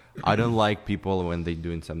ego. I don't like people when they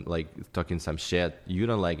doing some, like, talking some shit. You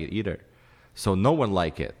don't like it either, so no one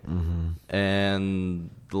like it. Mm-hmm. And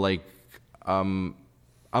like, I'm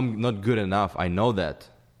not good enough. I know that.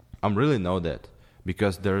 I really know that,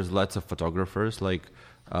 because there's lots of photographers like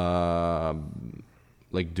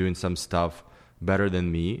doing some stuff better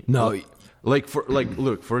than me. No. Look,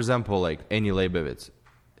 for example, like Annie Leibovitz.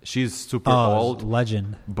 She's super old.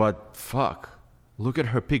 Legend. But fuck. Look at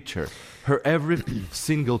her picture. Her every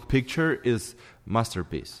single picture is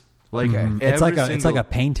masterpiece. Like It's like a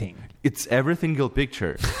painting. It's every single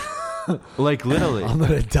picture. Like literally. I'm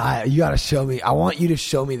gonna die. You gotta show me. I want you to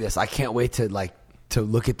show me this. I can't wait to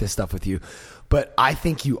look at this stuff with you. But I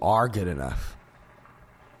think you are good enough.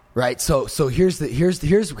 Right? So here's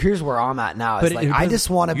where I'm at now. It's like I just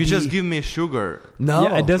want to be. You just give me sugar. No.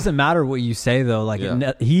 Yeah, it doesn't matter what you say though. Like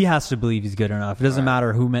he has to believe he's good enough. It doesn't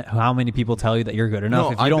matter how many people tell you that you're good enough.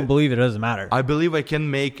 No, if you don't believe it, it doesn't matter. I believe I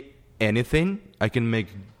can make anything. I can make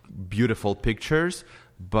beautiful pictures,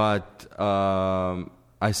 but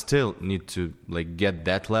I still need to like get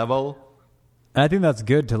that level. And I think that's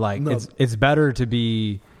good to like. No. It's better to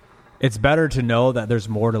be. It's better to know that there's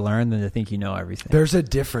more to learn than to think you know everything. There's a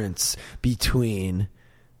difference between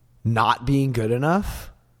not being good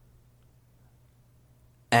enough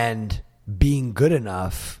and being good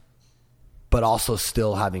enough, but also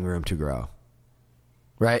still having room to grow.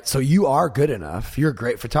 Right? So you are good enough. You're a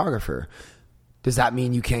great photographer. Does that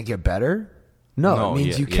mean you can't get better? No, it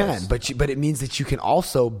means you can. Yes. But it means that you can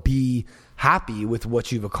also be happy with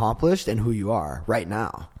what you've accomplished and who you are right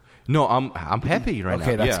now. No, I'm happy right now.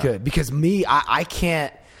 Okay, that's good. Because me, I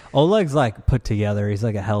can't. Oleg's like put together. He's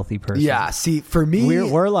like a healthy person. Yeah. See, for me,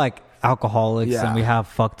 we're like alcoholics, and we have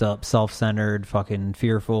fucked up, self-centered, fucking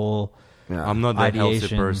fearful. Yeah. I'm not that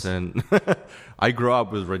healthy person. I grew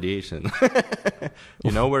up with radiation.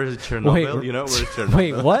 You know where is Chernobyl? Wait, you know where is Chernobyl?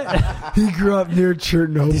 Wait, what? He grew up near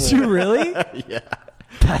Chernobyl. Did you really? Yeah.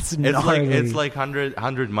 That's gnarly. It's like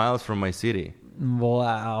 100 miles from my city.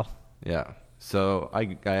 Wow. Yeah. So I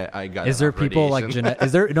got. Is there people radiation. like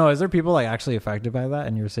is there people like actually affected by that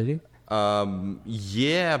in your city?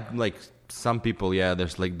 Yeah, like some people. Yeah,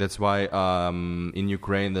 there's like that's why in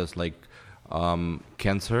Ukraine there's like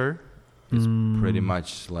cancer is pretty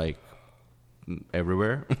much like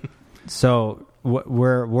everywhere. So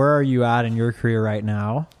where are you at in your career right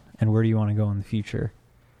now, and where do you want to go in the future?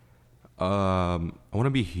 I want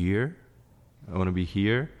to be here.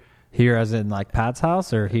 Here as in like Pat's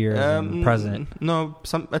house, or here as in president? No,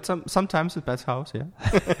 sometimes at Pat's house, yeah.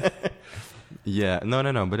 Yeah,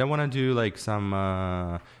 no. But I want to do like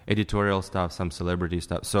some editorial stuff, some celebrity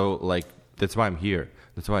stuff. So like that's why I'm here.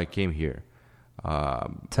 That's why I came here. To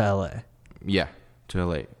LA. Yeah, to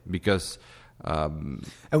LA because. And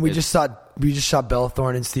we just shot Bella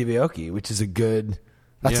Thorne and Steve Aoki, which is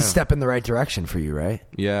that's a step in the right direction for you, right?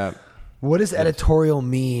 Yeah. What does editorial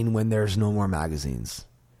mean when there's no more magazines?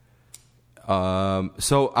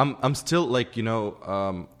 So I'm still like,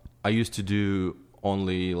 I used to do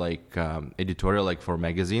only like editorial like for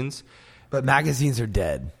magazines. But magazines are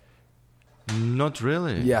dead. Not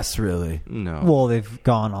really. Yes, really. No. Well, they've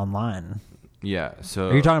gone online. Yeah. So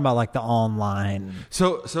are you talking about like the online?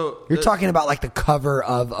 So you're talking about like the cover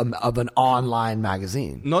of an online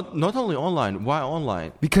magazine. Not only online. Why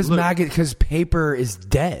online? Because because paper is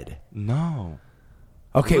dead. No.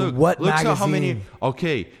 Okay, what magazine? Look how many.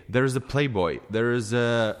 Okay, there is a Playboy, there is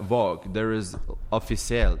a Vogue, there is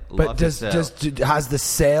Officiel. But has the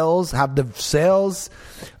sales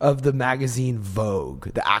of the magazine Vogue,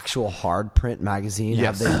 the actual hard print magazine,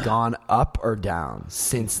 have they gone up or down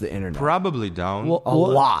since the internet? Probably down. A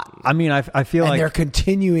lot. I mean, I feel like they're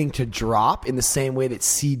continuing to drop in the same way that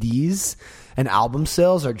CDs and album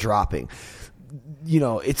sales are dropping.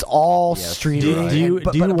 It's all streaming.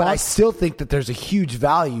 But I still think that there's a huge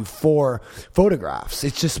value for photographs.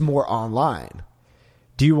 It's just more online.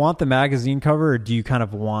 Do you want the magazine cover, or do you kind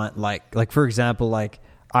of want like for example, like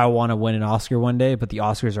I want to win an Oscar one day, but the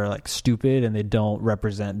Oscars are like stupid and they don't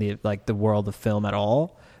represent the world of film at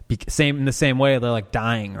all? In the same way they're like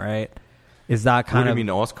dying, right? Is that kind of... What do you mean,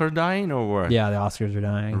 Oscar dying or what? Yeah, the Oscars are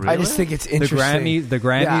dying. Really? I just think it's interesting. The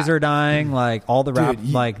Grammys are dying. Like all the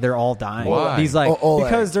they're all dying. Why? These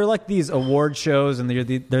because they're like these award shows, and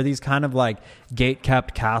they're these kind of like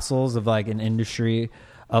gate-kept castles of like an industry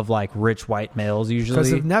of like rich white males usually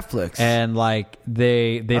because of Netflix, and like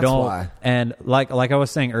they That's don't. Why. And like I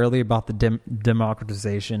was saying earlier about the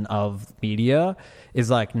democratization of media is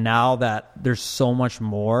like now that there's so much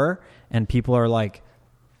more, and people are like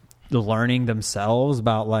learning themselves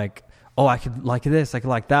about like, oh, I could like this, I could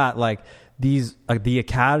like that. Like these, like the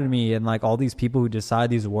Academy and like all these people who decide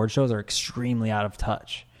these award shows are extremely out of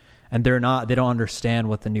touch, and they don't understand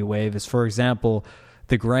what the new wave is. For example,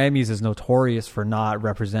 the Grammys is notorious for not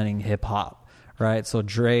representing hip hop, right? So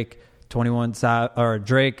Drake,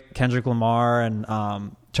 Kendrick Lamar, and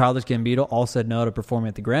Childish Gambino all said no to performing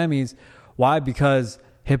at the Grammys. Why? Because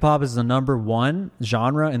hip hop is the number one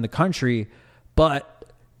genre in the country, but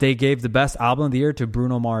they gave the best album of the year to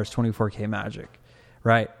Bruno Mars 24K Magic.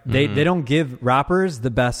 Right. They don't give rappers the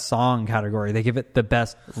best song category. They give it the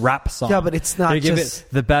best rap song. Yeah, but it's not They give just... it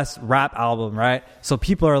the best rap album, right? So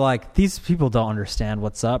people are like, these people don't understand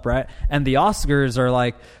what's up, right? And the Oscars are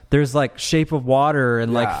like, there's like Shape of Water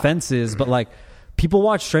and like Fences, but like people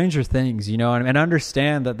watch Stranger Things, you know, and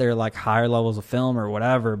understand that they're like higher levels of film or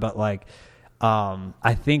whatever, but like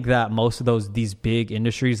I think that most of these big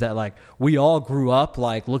industries that like we all grew up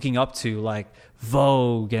like looking up to, like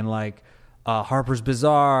Vogue and like Harper's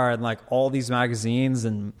Bazaar and like all these magazines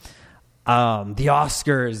and the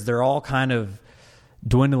Oscars, they're all kind of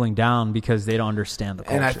dwindling down because they don't understand the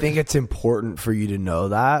culture. And I think it's important for you to know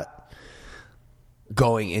that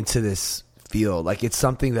going into this field. Like, it's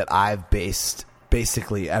something that I've based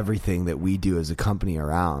basically everything that we do as a company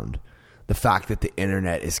around. The fact that the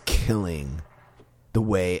internet is killing the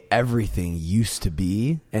way everything used to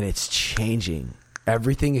be, and it's changing.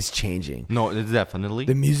 Everything is changing. No, it's definitely.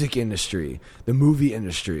 The music industry, the movie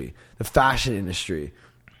industry, the fashion industry.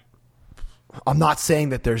 I'm not saying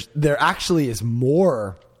that there actually is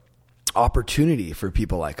more opportunity for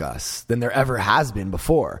people like us than there ever has been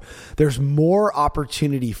before. There's more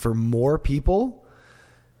opportunity for more people,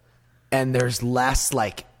 and there's less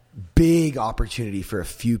like big opportunity for a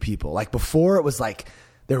few people. Like before, it was like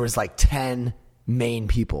there was like 10 main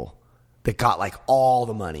people that got like all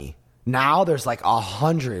the money. Now there's like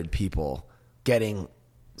 100 people getting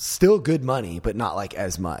still good money, but not like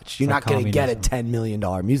as much. You're not going to get a $10 million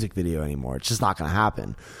music video anymore. It's just not going to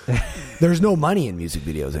happen. There's no money in music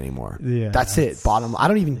videos anymore. Yeah, that's it. Bottom. I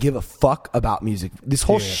don't even give a fuck about music. This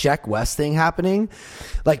whole Sheck West thing happening,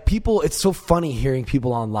 like people, it's so funny hearing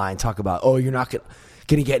people online talk about, oh, you're not going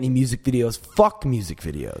to get any music videos. Fuck music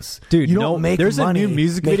videos. Dude, you don't make there's money. a new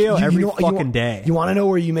music video every fucking day. You want to know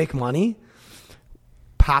where you make money?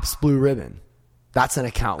 Pabst Blue Ribbon. That's an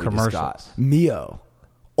account we just got. Mio,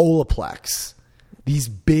 Olaplex. These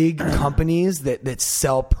big companies that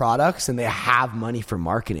sell products and they have money for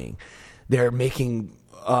marketing. They're making,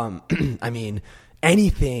 I mean,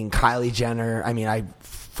 anything. Kylie Jenner. I mean, I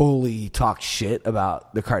fully talk shit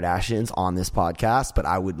about the Kardashians on this podcast, but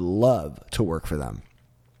I would love to work for them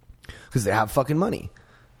because they have fucking money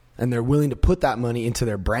and they're willing to put that money into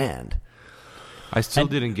their brand. I still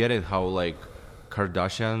didn't get it how like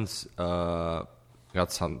Kardashians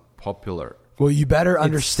got some popular. Well, you better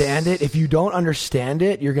understand it. If you don't understand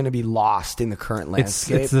it, you're going to be lost in the current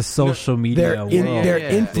landscape. It's the social media world. They're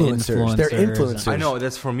influencers. They're influencers. I know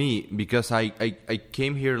that's for me because I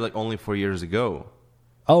came here like only 4 years ago.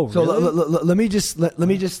 Oh, really? So let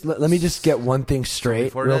me just get one thing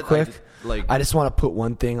straight real quick. I just want to put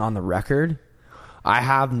one thing on the record. I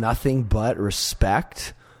have nothing but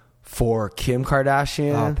respect for Kim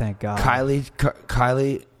Kardashian. Oh, thank God. Kylie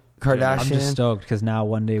Kardashian. I'm just stoked because now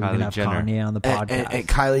one day we're going to have Jenner. Kanye on the podcast. And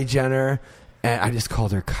Kylie Jenner. And I just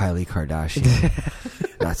called her Kylie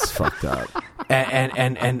Kardashian. That's fucked up.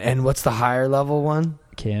 And what's the higher level one?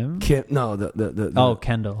 Kim? No, the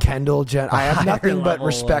Kendall. Kendall Jenner. I have nothing but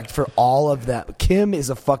respect for all of that. Kim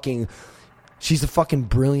is she's a fucking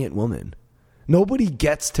brilliant woman. Nobody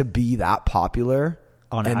gets to be that popular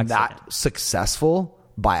on and accident. that successful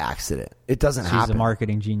by accident. It doesn't happen. She's a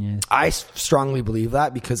marketing genius. I strongly believe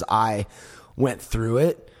that because I went through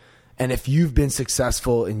it. And if you've been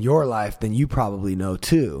successful in your life, then you probably know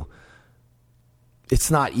too.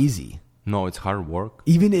 It's not easy. No, it's hard work.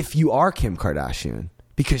 Even if you are Kim Kardashian,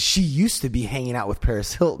 because she used to be hanging out with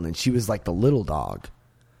Paris Hilton and she was like the little dog.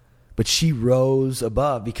 But she rose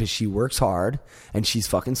above because she works hard and she's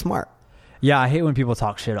fucking smart. Yeah, I hate when people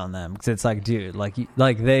talk shit on them because it's like, dude, like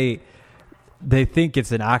they think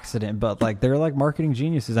it's an accident, but like they're like marketing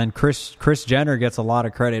geniuses. And Kris Jenner gets a lot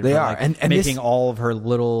of credit for like and making all of her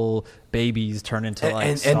little babies turn into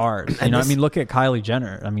like stars. You know, I mean, look at Kylie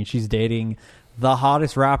Jenner. I mean, she's dating the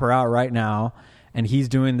hottest rapper out right now, and he's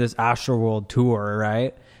doing this Astroworld tour,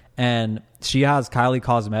 right? And she has Kylie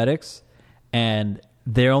Cosmetics, and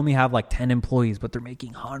they only have like 10 employees, but they're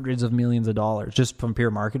making hundreds of millions of dollars just from pure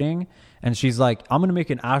marketing. And she's like, I'm going to make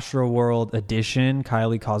an Astroworld edition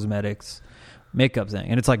Kylie Cosmetics makeup thing.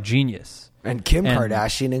 And it's like genius. And Kim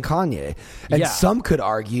Kardashian and Kanye. And some could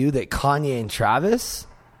argue that Kanye and Travis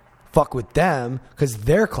fuck with them because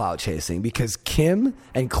they're clout chasing, because Kim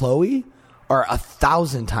and Khloe are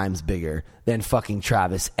 1,000 times bigger than fucking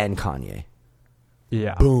Travis and Kanye.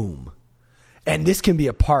 Yeah. Boom. And this can be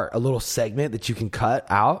a little segment that you can cut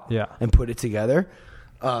out and put it together.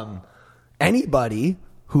 Anybody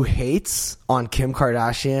who hates on Kim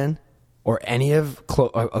Kardashian or any of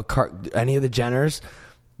the Jenners,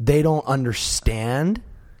 they don't understand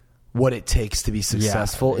what it takes to be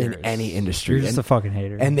successful in any industry. You're just a fucking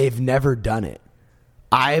hater. And they've never done it.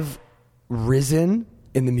 I've risen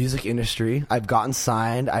in the music industry. I've gotten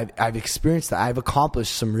signed. I've experienced that. I've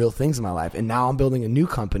accomplished some real things in my life. And now I'm building a new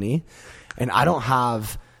company. And I don't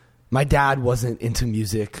have... My dad wasn't into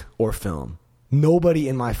music or film. Nobody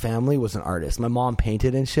in my family was an artist. My mom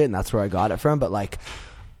painted and shit, and that's where I got it from. But, like,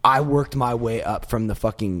 I worked my way up from the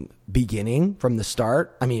fucking beginning, from the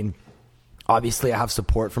start. I mean, obviously I have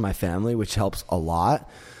support from my family, which helps a lot.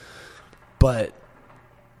 But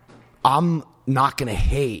I'm not going to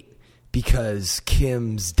hate because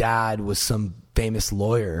Kim's dad was some famous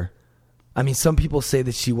lawyer. I mean, some people say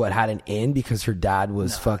that she had an in because her dad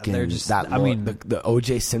was the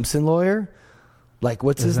O.J. Simpson lawyer. Like,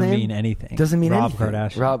 what's his name? Doesn't mean anything. Doesn't mean Rob anything.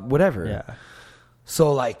 Kardashian. Rob, whatever. Yeah.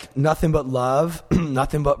 So, like, nothing but love,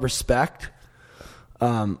 nothing but respect.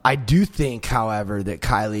 I do think, however, that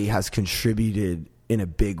Kylie has contributed in a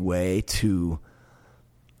big way to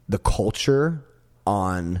the culture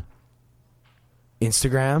on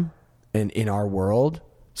Instagram and in our world.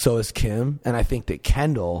 So has Kim. And I think that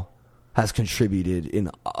Kendall has contributed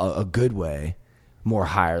in a good way, more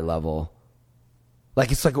higher level.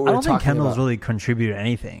 Like, it's like what we were talking about. I don't think Kendall's really contributed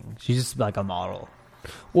anything. She's just like a model.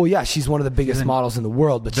 Well, yeah, she's one of the biggest models in the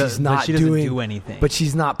world, but she's not she doesn't do anything. But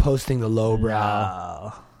she's not posting the lowbrow.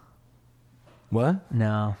 No. What?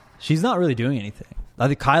 No. She's not really doing anything. I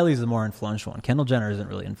think Kylie's the more influential one. Kendall Jenner isn't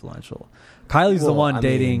really influential. Kylie's the one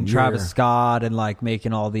dating Travis Scott and like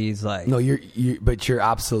making all these like. No, but you're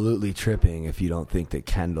absolutely tripping if you don't think that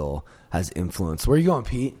Kendall has influence. Where are you going,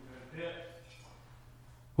 Pete?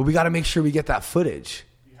 Well, we got to make sure we get that footage.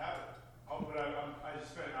 You have it. But I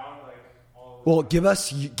just spent out like all. Well, give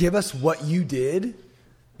us what you did,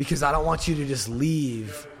 because I don't want you to just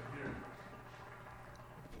leave.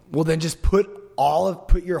 Well, then just put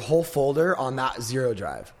your whole folder on that Zero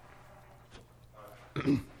drive.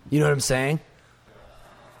 You know what I'm saying?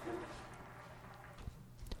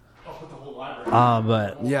 I'll put the whole library.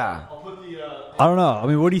 But yeah. I'll put the. I don't know. I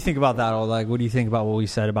mean, what do you think about that? Or like, what do you think about what we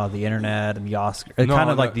said about the internet and the Oscar?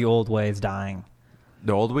 Like the old ways dying.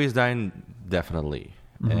 The old ways dying, definitely.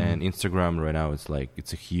 Mm-hmm. And Instagram right now,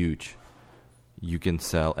 it's a huge. You can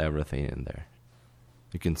sell everything in there.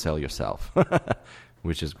 You can sell yourself,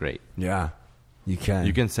 which is great. Yeah, you can.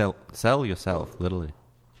 You can sell yourself, literally,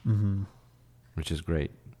 which is great.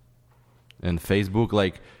 And Facebook,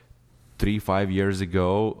 like 3-5 years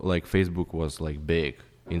ago, like Facebook was like big.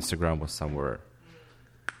 Instagram was somewhere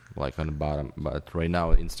like on the bottom, but right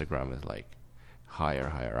now Instagram is like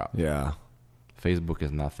higher up. Yeah. Facebook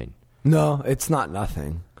is nothing. No, it's not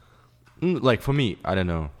nothing. Like for me, I don't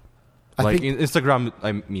know. Instagram,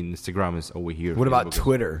 Instagram is over here. What about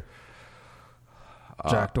Twitter?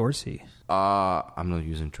 Jack Dorsey. I'm not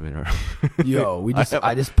using Twitter. Yo,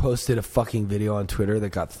 I just posted a fucking video on Twitter that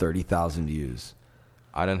got 30,000 views.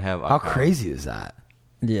 I don't have. How crazy is that?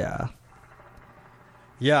 Yeah.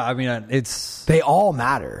 Yeah, I mean, They all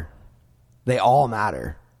matter. They all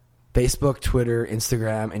matter. Facebook, Twitter,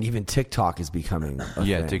 Instagram, and even TikTok is becoming a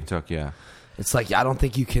thing. TikTok, yeah. It's like, I don't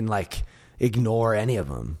think you can, like, ignore any of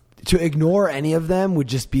them. To ignore any of them would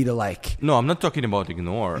just be to, like... No, I'm not talking about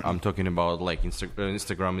ignore. I'm talking about, like,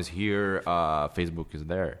 Instagram is here, Facebook is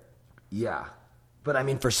there. Yeah. But, I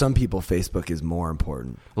mean, for some people, Facebook is more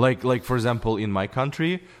important. Like for example, in my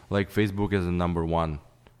country, like, Facebook is the number one,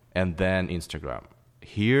 and then Instagram.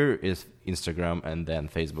 Here is Instagram and then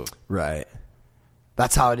Facebook. Right.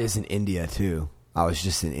 That's how it is in India, too. I was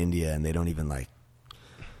just in India, and they don't even, like...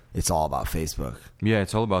 It's all about Facebook. Yeah,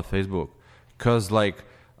 it's all about Facebook. Because, like,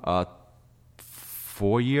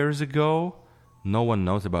 4 years ago, no one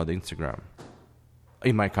knows about Instagram.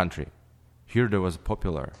 In my country. Here, there was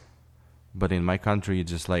popular. But in my country,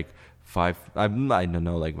 just, like,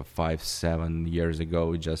 5-7 years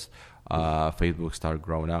ago, just Facebook started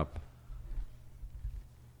growing up.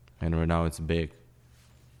 And right now, it's big.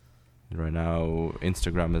 Right now,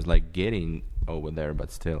 Instagram is like getting over there,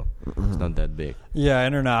 but still, it's not that big. Yeah,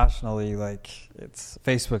 internationally, like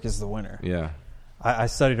Facebook is the winner. Yeah, I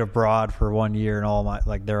studied abroad for 1 year, and all my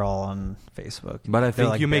they're all on Facebook. But I think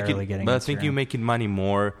like you make it. But Instagram. I think you're making money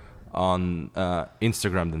more on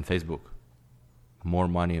Instagram than Facebook. More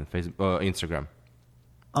money on Instagram.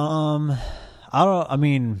 I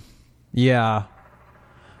mean, yeah.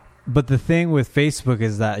 But the thing with Facebook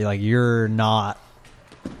is that like you're not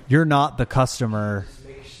the customer.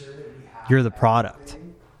 You're the product.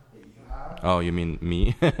 Oh, you mean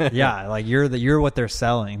me? Yeah, like you're what they're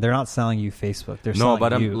selling. They're not selling you Facebook. They're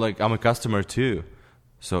selling you. I'm a customer too.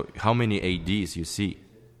 So how many ADs you see?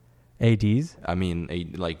 ADs? I mean,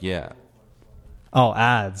 yeah. Oh,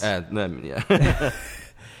 ads. Yeah.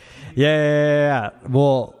 Yeah.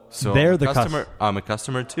 Well, So they're I'm a the customer. I'm a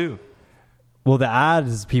customer too. Well, the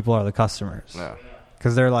ads people are the customers. Yeah.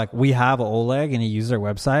 Because they're like, we have Oleg and he uses our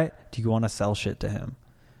website. Do you want to sell shit to him?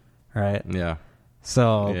 Right? Yeah.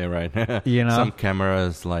 So, Yeah, right. you know, some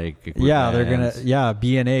cameras like yeah, they're gonna, equipments. yeah,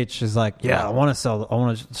 B&H is like, yeah, I want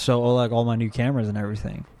to show Oleg all my new cameras and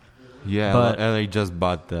everything. Yeah, but- and I just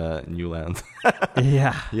bought the new lens.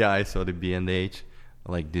 Yeah. Yeah, I saw the B&H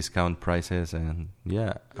like discount prices, and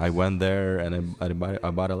yeah, I went there and I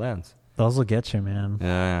bought a lens. Those will get you, man.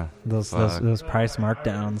 Yeah. Those price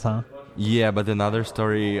markdowns, huh? Yeah, but another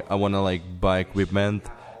story, I want to like buy equipment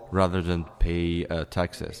rather than pay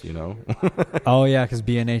taxes, you know? Oh, yeah, because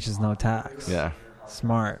B&H is no tax. Yeah.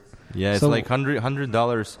 Smart. Yeah, it's So- like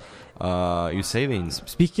 $100 you savings.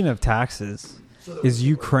 Speaking of taxes, is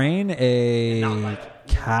Ukraine a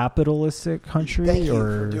capitalistic country Thank you or?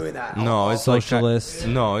 for doing that. No, it's Socialist. Like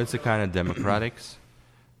no, it's a kind of democratics.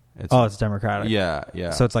 It's democratic. Yeah.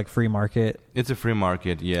 So it's like free market. It's a free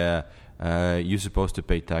market, yeah. You're supposed to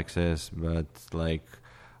pay taxes, but like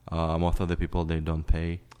most of the people, they don't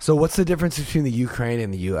pay. So what's the difference between the Ukraine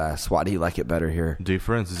and the U.S.? Why do you like it better here?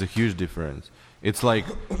 Difference is a huge difference. It's like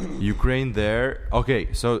Ukraine there.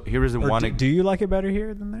 Okay, so here is the Or one. do you like it better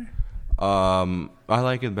here than there? I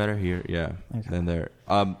like it better here, yeah, than there.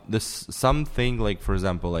 This something like, for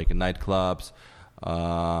example, like nightclubs,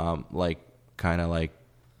 like kind of like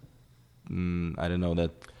I don't know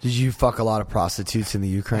that. Did you fuck a lot of prostitutes in the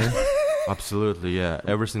Ukraine? Absolutely, yeah,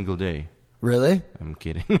 every single day. Really? I'm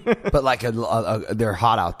kidding. But like they're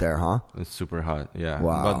hot out there, huh? It's super hot, yeah.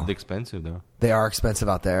 Wow. But expensive though. They are expensive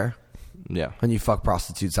out there. Yeah. And you fuck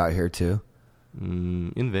prostitutes out here too.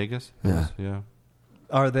 In Vegas. Yeah. Yes, yeah.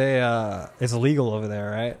 Are they? It's illegal over there,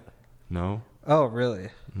 right? No. Oh, really?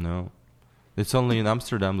 No. It's only in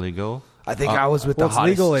Amsterdam legal. I think I was with Well, the it's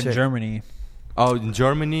hottest legal in chick. Germany. Oh, in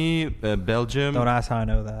Germany, Belgium. Don't ask how I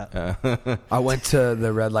know that. I went to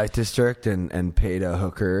the red light district and paid a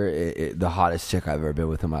hooker. The hottest chick I've ever been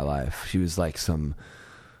with in my life. She was like some,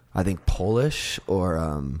 I think Polish or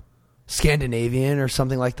Scandinavian or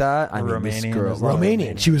something like that. I mean, this Romanian. girl, There's a lot of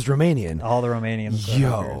Romanian. She was Romanian. All the Romanians. are Yo.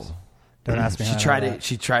 hookers. Don't ask me. She how I know tried that. to.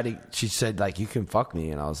 She tried to. She said like, "You can fuck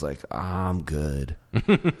me," and I was like, "I'm good."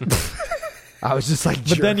 I was just like,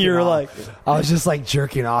 But then you were jerking like, off. I was just like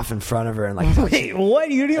jerking off in front of her and like, wait,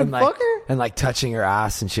 what? You didn't even and like, fuck her? and like touching her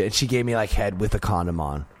ass and shit. And she gave me like head with a condom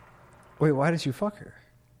on. Wait, why did you fuck her?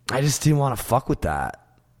 I just didn't want to fuck with that.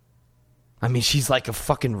 I mean, she's like a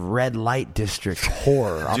fucking red light district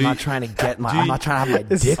whore. I'm not trying to get my. I'm not trying to have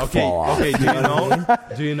my dick fall off. Okay.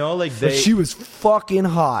 Do you know? Like But they. she was fucking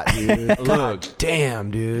hot, dude. Look. God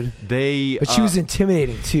damn, dude. They. But she was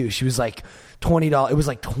intimidating too. She was like $20. It was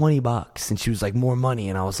like $20, and she was like more money.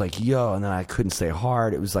 And I was like, yo. And then I couldn't stay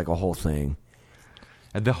hard. It was like a whole thing.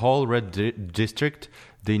 At the whole red district,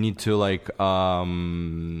 they need to like how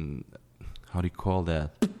do you call that?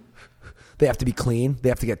 They have to be clean. They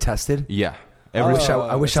have to get tested. Yeah. I wish I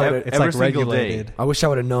would. It's every like single regulated. day. I wish I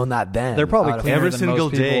would have known that then. They're probably I would've- cleaner Every than single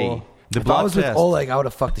most day. people. The If I blood was with test. Oleg, I would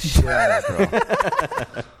have fucked the shit out of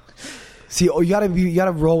that girl. See, you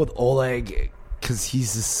gotta roll with Oleg because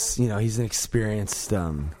he's this, he's an experienced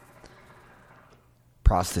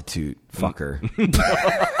prostitute fucker.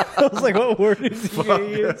 I was like, what word is he gonna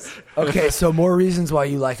use? Okay, so more reasons why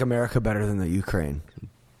you like America better than the Ukraine.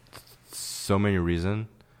 So many reasons.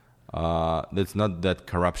 It's not that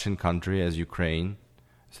corruption country as Ukraine.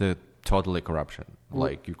 It's a totally corruption.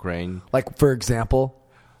 Like Ukraine. Like for example,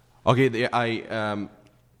 Okay,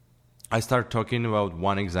 I start talking about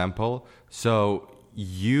one example. So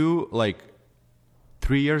you like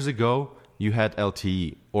 3 years ago you had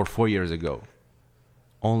LTE, or 4 years ago.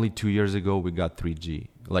 Only 2 years ago we got 3G.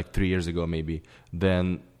 Like 3 years ago maybe.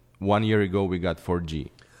 Then 1 year ago we got 4G.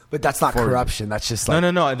 but that's not corruption. That's just like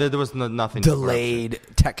No. There was nothing. delayed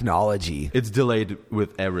technology. It's delayed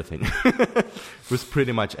with everything. With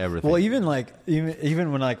pretty much everything. Well, even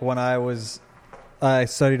when I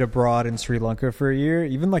studied abroad in Sri Lanka for a year,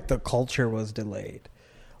 even like the culture was delayed.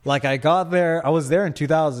 Like I was there in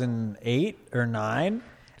 2008 or 9,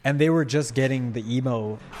 and they were just getting the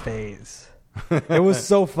emo phase. It was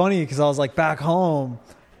so funny because I was like, back home,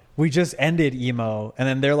 we just ended emo, and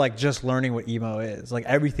then they're like just learning what emo is. Like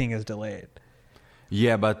everything is delayed.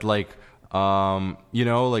 Yeah, but like,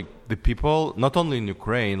 like the people, not only in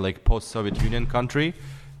Ukraine, like post-Soviet Union country,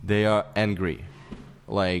 they are angry.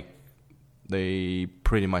 Like, they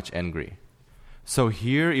pretty much angry. So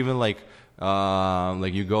here, even like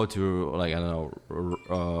like you go to like I don't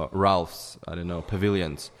know Ralph's, I don't know,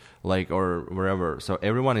 pavilions, like or wherever. So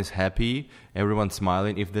everyone is happy, everyone's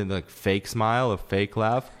smiling. If they like fake smile or fake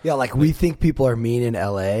laugh, Yeah, like we think people are mean in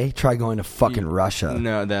LA. Try going to fucking Russia.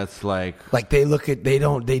 no, that's like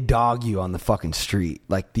They dog you on the fucking street.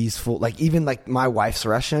 Like these even like my wife's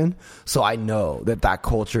Russian, so I know that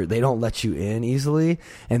culture, they don't let you in easily,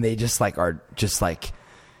 and they just like are just like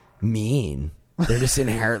mean. They're just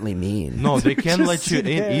inherently mean. no, they can let you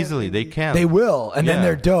in easily. They can. They will, and then Yeah.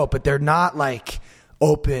 they're dope, but they're not like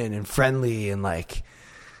open and friendly, and like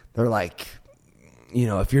they're like, you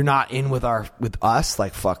know, if you're not in with us,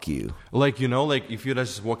 like fuck you. Like, you know, like if you're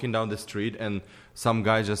just walking down the street and some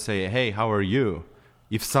guy just say, hey, how are you?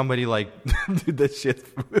 If somebody like did that shit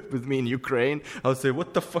with me in Ukraine, I would say,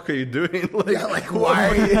 what the fuck are you doing? Like, why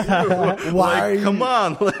are you? Why are you? Come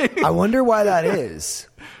on. Like, I wonder why that is.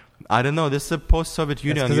 I don't know. This is a post-Soviet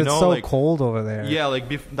Union, Because you it's know, so like cold over there. yeah, like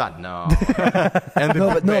no. And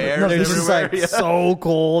the bears They're just everywhere. like yeah. so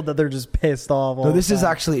cold that they're just pissed off. All No, this the is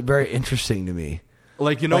time. actually very interesting to me.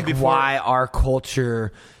 Like, you know, Like before why our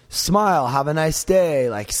culture, smile, have a nice day,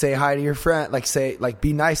 like say hi to your friend, like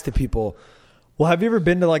be nice to people. Well, have you ever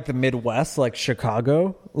been to like the Midwest, like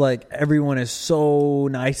Chicago? Like everyone is so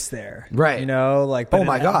nice there, Right. You know, like but Oh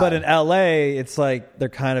my God. But in LA, it's like they're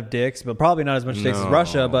kind of dicks, but probably not as much dicks as No.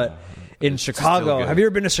 Russia. But in It's still Chicago, good. have you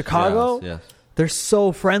ever been to Chicago? Yes, yes. They're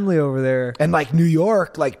so friendly over there. And like New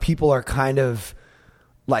York, like people are kind of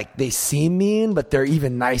like they seem mean, but they're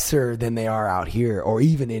even nicer than they are out here or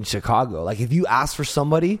even in Chicago. Like if you ask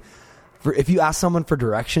if you ask someone for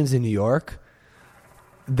directions in New York,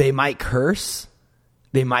 they might curse.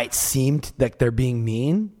 They might seem like they're being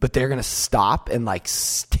mean, but they're going to stop and like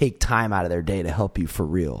take time out of their day to help you for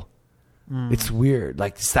real. It's weird.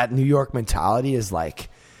 Like it's that New York mentality is like,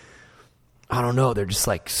 I don't know. They're just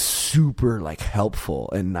like super like helpful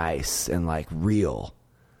and nice and like real.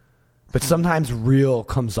 But sometimes real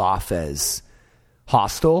comes off as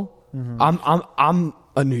hostile. I'm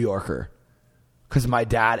a New Yorker because my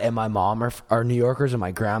dad and my mom are New Yorkers, and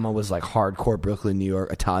my grandma was like hardcore Brooklyn, New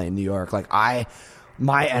York, Italian New York. Like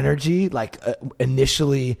my energy, like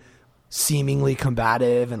initially seemingly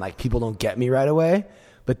combative and like people don't get me right away.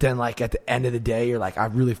 But then like at the end of the day, you're like, I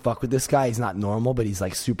really fuck with this guy. He's not normal, but he's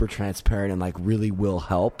like super transparent and like really will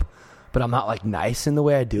help. But I'm not like nice in the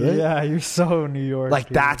way I do it. Yeah, you're so New York. Like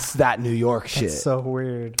dude. that's that New York shit. That's so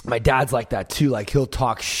weird. My dad's like that too. Like he'll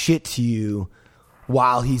talk shit to you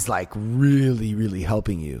while he's like really, really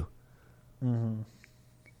helping you.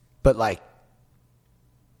 But like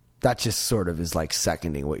that just sort of is like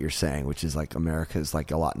seconding what you're saying, which is like America is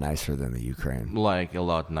like a lot nicer than the Ukraine. like a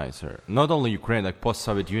lot nicer. Not only Ukraine, like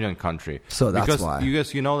post-Soviet Union country. So that's because why. you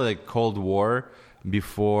guys, you know, like Cold War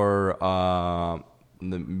before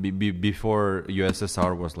before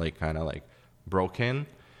USSR was like kind of like broken.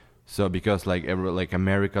 So because like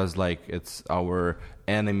America's like it's our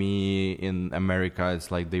enemy in America.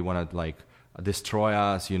 It's like they want to like destroy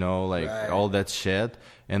us, you know, like all that shit,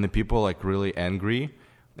 and the people like really angry.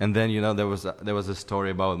 And then, you know, there was a story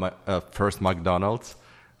about my first McDonald's,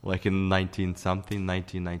 like in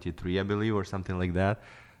 1993, I believe, or something like that.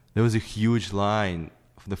 There was a huge line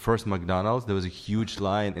for the first McDonald's. There was a huge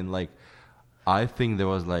line in like, I think there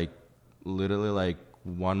was like literally like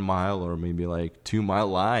 1 mile or maybe like 2 mile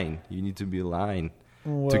line. You need to be in line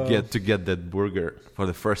to get that burger for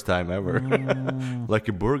the first time ever, like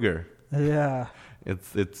a burger. Yeah.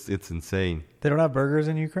 It's insane. They don't have burgers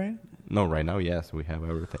in Ukraine? No, right now, yes, we have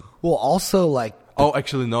everything. Well, also like Oh,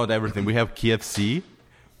 actually, not everything. We have KFC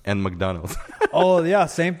and McDonald's. Oh, yeah.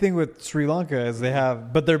 Same thing with Sri Lanka as they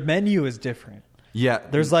have, but their menu is different. Yeah.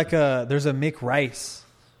 There's a McRice.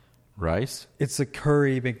 rice. It's a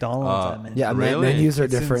curry McDonald's menu. yeah, Really? menus are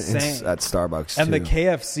It's different insane. at Starbucks And too. the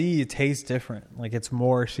KFC tastes different. Like it's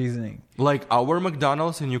more seasoning. Like our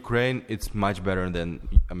McDonald's in Ukraine, it's much better than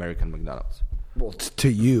American McDonald's. Well, to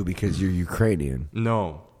you because you're Ukrainian.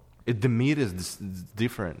 No, the meat is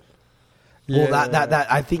different. Well,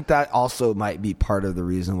 that I think that also might be part of the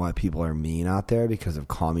reason why people are mean out there because of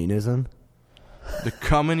communism. The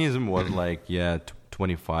communism was like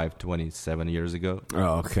 25, 27 years ago.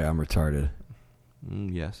 Oh, okay, I'm retarded.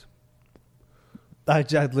 Yes. I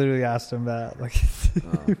literally asked him that. Like,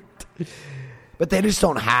 But they just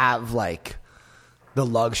don't have like the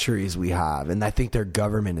luxuries we have, and I think their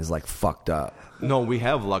government is like fucked up. No, we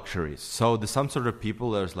have luxuries. So some sort of people,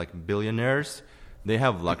 there's like billionaires, they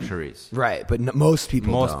have luxuries. Right, but most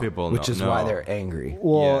people Most don't, people which no, is no. why they're angry.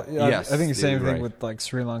 well, Yeah. Yes, I think the same you're thing right. with like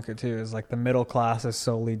Sri Lanka too. Is like the middle class is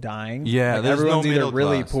slowly dying. Yeah, like, there's no everyone's either middle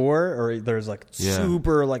really class. poor or there's like Yeah.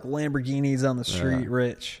 super like Lamborghinis on the street,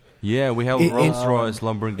 rich. Yeah, we have Rolls Royce,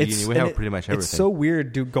 Lamborghini. We have pretty much everything. It's so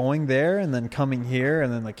weird, dude, going there and then coming here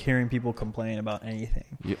and then like hearing people complain about anything.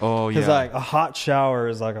 Because like a hot shower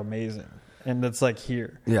is like amazing, and that's like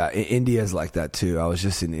here. Yeah, India's like that too. I was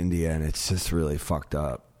just in India, and it's just really fucked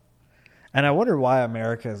up. And I wonder why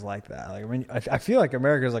America is like that. Like, I mean, I feel like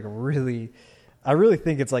America is like I really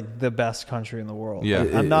think it's like the best country in the world. Yeah,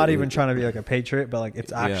 I'm not even trying to be like a patriot, but like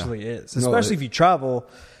it actually is. Especially if you travel,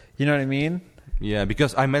 you know what I mean? Yeah,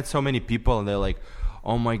 because I met so many people and they're like,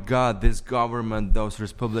 oh my God, this government, those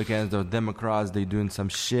Republicans, those Democrats, they doing some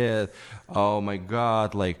shit. Oh my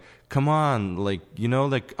God, like, come on. Like, you know,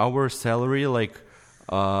 like our salary, like,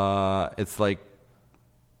 it's like,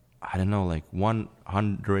 I don't know, like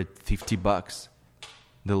 $150,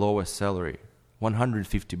 the lowest salary.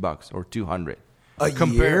 $150 or $200. A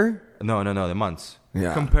year? No, the months.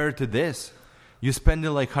 Yeah. Compared to this, you spend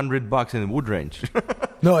like $100 in Wood Range.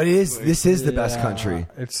 No, it is. This is the best country.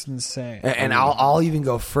 It's insane. And I'll even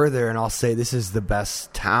go further and I'll say this is the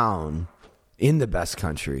best town in the best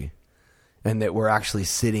country, and that we're actually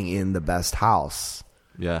sitting in the best house.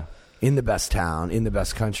 Yeah. In the best town, in the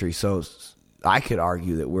best country. So I could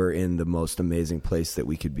argue that we're in the most amazing place that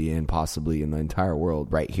we could be in, possibly in the entire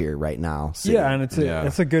world, right here, right now. Sitting. Yeah, and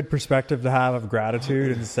it's a good perspective to have of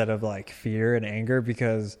gratitude instead of like fear and anger,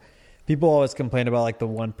 because people always complain about like the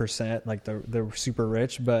 1%, like the super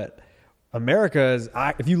rich, but America is.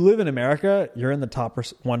 If you live in America, you're in the top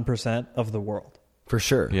 1% of the world. For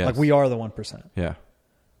sure. Yes. Like we are the 1%. Yeah.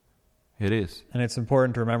 It is. And it's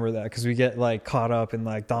important to remember that, because we get like caught up in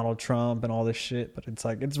like Donald Trump and all this shit, but it's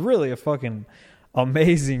like it's really a fucking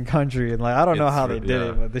amazing country, and like I don't know how they did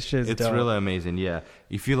it, but this shit is dope. Really amazing. Yeah.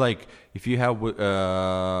 If you have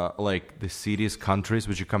like the cities, countries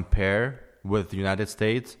which you compare with the United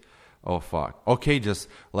States, oh fuck. Okay, just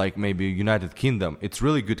like maybe United Kingdom. It's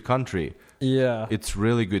really good country. Yeah. It's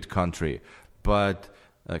really good country. But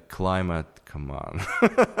climate, come on.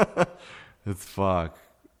 It's fuck.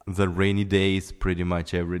 The rainy days pretty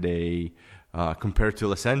much every day compared to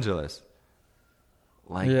Los Angeles.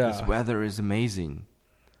 Like this weather is amazing.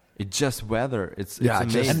 It's just weather. It's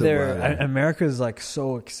amazing. And America is like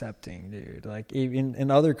so accepting, dude. Like even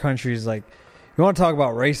in other countries, like you want to talk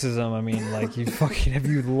about racism. I mean, like have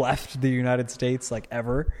you left the United States like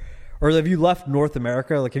ever? Or have you left North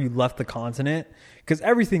America? Like have you left the continent? Because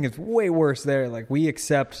everything is way worse there. Like we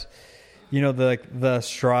accept, you know, the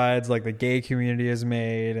strides like the gay community has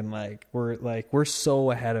made, and we're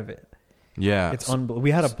so ahead of it. Yeah. It's unbelievable.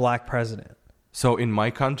 We had a black president. So in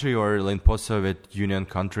my country or in post-Soviet Union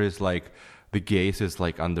countries, like the gays is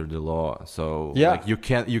like under the law. So like you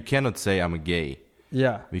cannot say I'm a gay.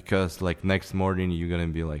 Yeah. Because like next morning you're gonna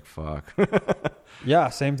be like fuck. Yeah,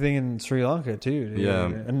 same thing in Sri Lanka too. Dude. Yeah.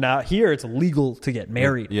 And now here it's legal to get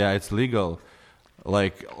married. Yeah, it's legal.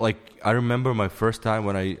 Like I remember my first time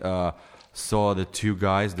when I saw the two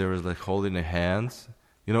guys, they were like holding their hands.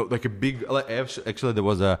 You know, like a big. Actually, there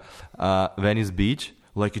was a Venice Beach.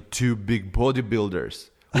 Like two big bodybuilders,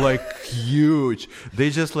 like huge. They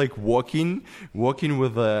just like walking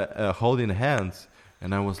with holding hands,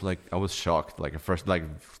 and I was shocked. Like first, like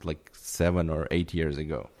 7 or 8 years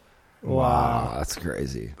ago. Wow, that's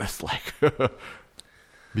crazy. It's like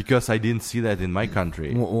because I didn't see that in my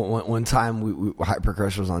country. One time,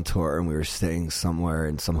 Hypercrush was on tour, and we were staying somewhere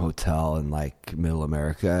in some hotel in like Middle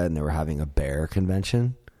America, and they were having a bear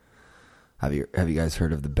convention. Have you guys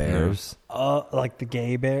heard of the bears? Like the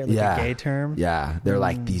gay bear, like the gay term? Yeah. They're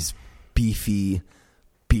like these beefy,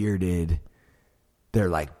 bearded, they're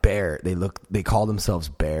like bear. They call themselves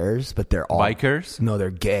bears, but they're all bikers? No, they're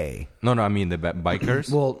gay. No, I mean the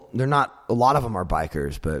bikers. Well, they're not, a lot of them are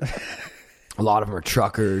bikers, but a lot of them are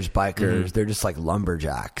truckers, bikers. Mm-hmm. They're just like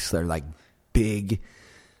lumberjacks. They're like big,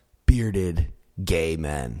 bearded, gay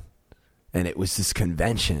men. And it was this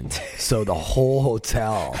convention. So the whole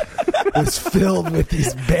hotel was filled with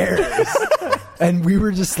these bears. And we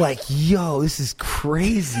were just like, yo, this is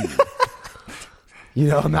crazy. You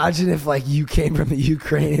know, imagine if like you came from the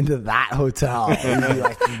Ukraine into that hotel. And you'd be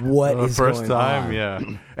like, what is going on? First time, yeah.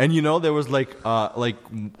 And you know, there was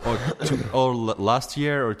last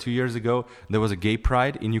year or 2 years ago, there was a gay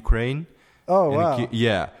pride in Ukraine. Oh, wow.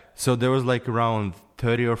 Yeah. So there was like around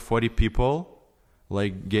 30 or 40 people,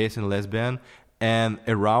 like gays and lesbian, and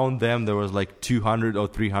around them there was like 200 or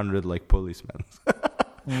 300 like policemen.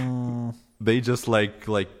 They just like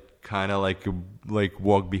kind of like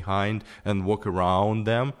walk behind and walk around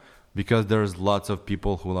them, because there's lots of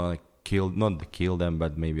people who like not kill them,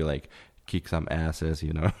 but maybe like kick some asses,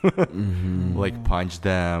 you know. Mm-hmm. Like punch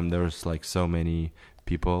them. There's like so many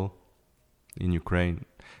people in Ukraine,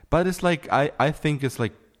 but it's like I think it's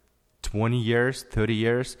like 20 years, 30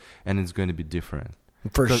 years, and it's going to be different.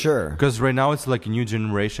 For sure. Because right now it's like a new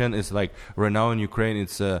generation. It's like right now in Ukraine,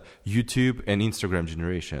 it's a YouTube and Instagram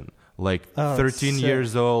generation. Like 13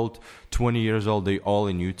 years old, 20 years old, they all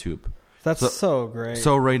in YouTube. That's so great.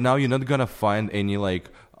 So right now you're not going to find any like,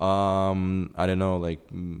 I don't know,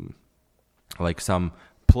 like some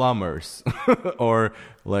plumbers or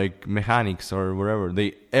like mechanics or whatever.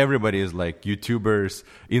 Everybody is like YouTubers,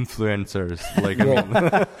 influencers. Like, I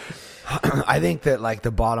mean, I think that like the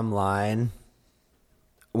bottom line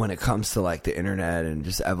when it comes to like the internet and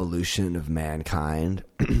just evolution of mankind,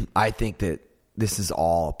 I think that this is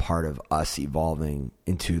all part of us evolving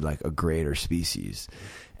into like a greater species.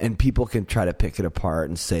 And people can try to pick it apart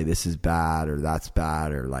and say this is bad or that's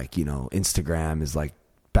bad or like, you know, Instagram is like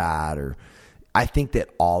bad, or I think that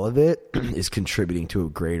all of it is contributing to a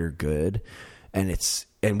greater good. And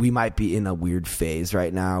we might be in a weird phase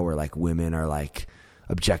right now where like women are like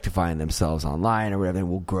objectifying themselves online or whatever, and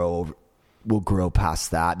we'll grow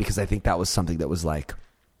past that, because I think that was something that was like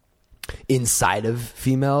inside of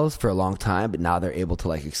females for a long time, but now they're able to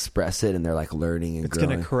like express it and they're like learning and growing.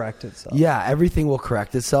 It's going to correct itself. Yeah, everything will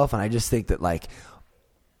correct itself. And I just think that like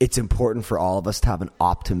it's important for all of us to have an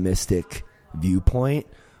optimistic viewpoint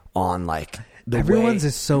on like everyone's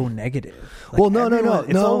is so negative. Like, well, no.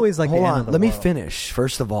 It's always like hold the on. end of the Let me world. finish.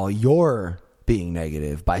 First of all, you're being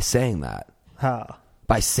negative by saying that. How?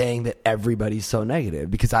 By saying that everybody's so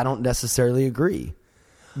negative, because I don't necessarily agree.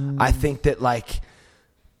 I think that like,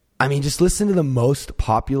 I mean, just listen to the most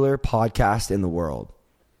popular podcast in the world,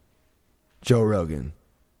 Joe Rogan.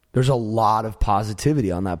 There's a lot of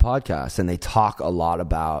positivity on that podcast, and they talk a lot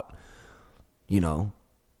about, you know,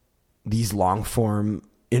 these long form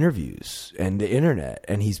interviews and the internet,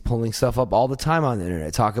 and he's pulling stuff up all the time on the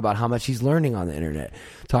internet. Talk about how much he's learning on the internet.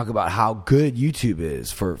 Talk about how good YouTube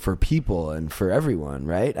is for people and for everyone,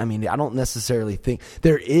 right? I mean, I don't necessarily think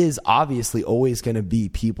there is obviously always going to be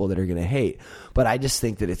people that are going to hate, but I just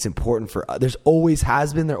think that it's important for there's always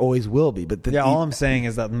has been, there always will be. But all I'm saying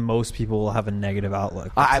is that most people will have a negative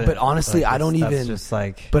outlook. But honestly, like, I don't even just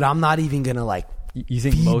like. But I'm not even going to like. You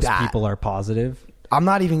think most people are positive? I'm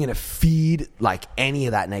not even going to feed like any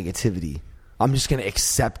of that negativity. I'm just going to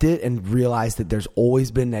accept it and realize that there's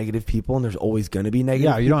always been negative people and there's always going to be negative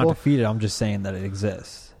people. Yeah, you don't have to feed it. I'm just saying that it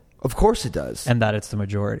exists. Of course it does. And that it's the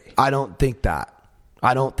majority. I don't think that.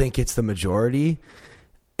 I don't think it's the majority.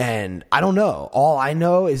 And I don't know. All I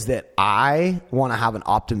know is that I want to have an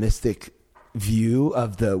optimistic view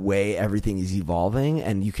of the way everything is evolving.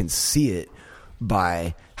 And you can see it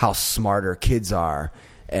by how smarter kids are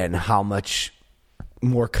and how much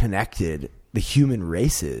more connected the human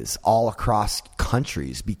race is all across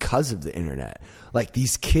countries because of the internet. Like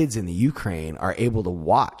these kids in the Ukraine are able to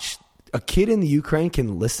watch. A kid in the Ukraine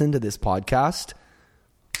can listen to this podcast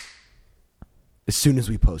as soon as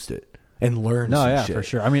we post it and learn some shit. For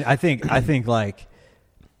sure. I mean, I think like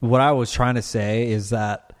what I was trying to say is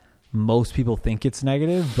that most people think it's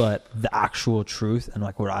negative, but the actual truth and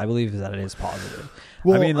like what I believe is that it is positive.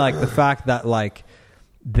 Well, I mean, like the fact that like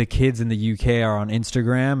the kids in the UK are on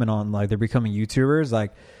Instagram and on like they're becoming YouTubers.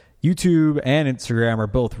 Like YouTube and Instagram are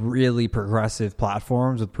both really progressive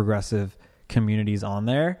platforms with progressive communities on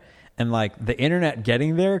there. And like the internet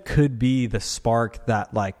getting there could be the spark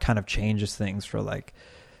that like kind of changes things for like,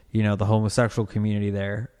 you know, the homosexual community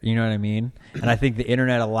there. You know what I mean? And I think the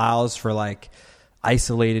internet allows for like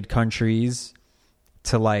isolated countries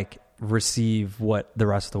to like receive what the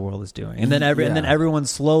rest of the world is doing, and then everyone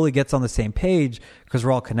slowly gets on the same page because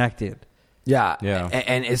we're all connected. Yeah.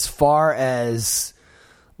 And as far as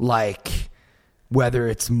like whether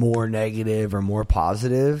it's more negative or more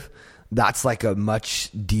positive, that's like a much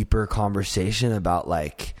deeper conversation about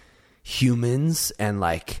like humans and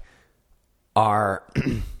like our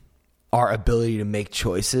ability to make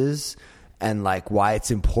choices, and like why it's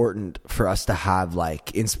important for us to have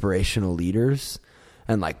like inspirational leaders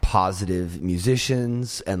and like positive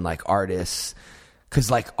musicians and like artists,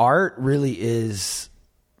 because like art really is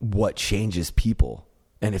what changes people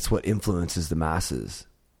and it's what influences the masses.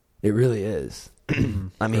 It really is. I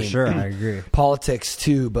mean, for sure, I agree. Politics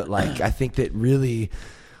too, but like I think that really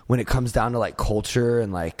when it comes down to like culture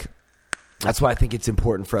and like that's why I think it's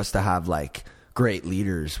important for us to have like great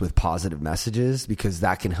leaders with positive messages, because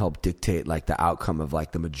that can help dictate like the outcome of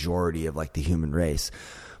like the majority of like the human race.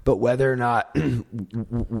 But whether or not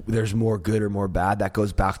there's more good or more bad, that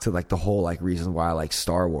goes back to like the whole like reason why I like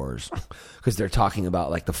Star Wars, because they're talking about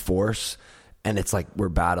like the Force, and it's like we're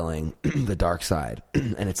battling the dark side,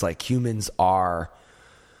 and it's like humans are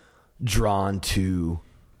drawn to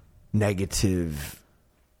negative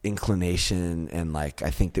inclination, and like I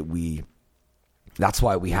think that that's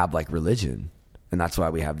why we have like religion, and that's why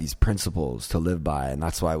we have these principles to live by, and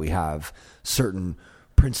that's why we have certain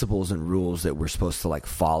principles and rules that we're supposed to like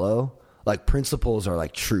follow. Like principles are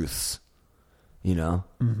like truths, you know,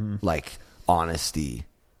 like honesty,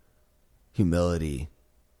 humility,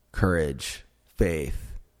 courage,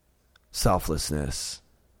 faith, selflessness.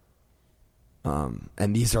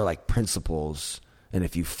 And these are like principles. And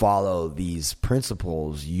if you follow these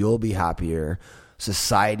principles, you'll be happier.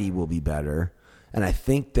 Society will be better. And I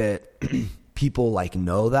think that people like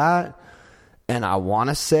know that. And I want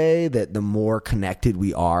to say that the more connected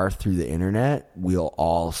we are through the internet, we'll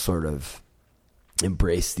all sort of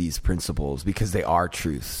embrace these principles because they are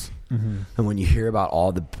truths. And when you hear about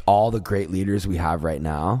all the great leaders we have right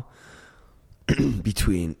now,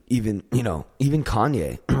 between even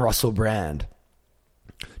Kanye, Russell Brand,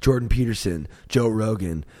 Jordan Peterson, Joe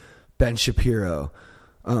Rogan, Ben Shapiro,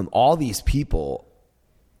 all these people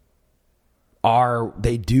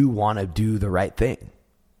they do want to do the right thing.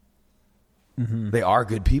 They are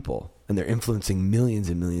good people, and they're influencing millions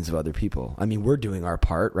and millions of other people. I mean, we're doing our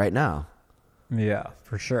part right now. Yeah,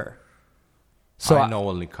 for sure. So I know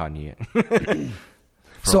only Kanye.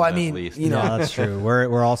 So I mean, you know, yeah, that's true.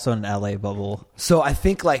 We're also in LA bubble. So I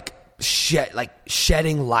think like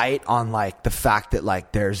shedding light on like the fact that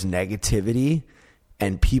like there's negativity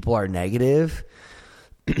and people are negative.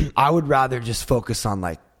 I would rather just focus on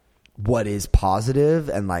like what is positive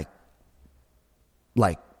and like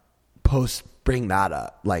bring that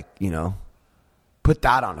up, like, you know, put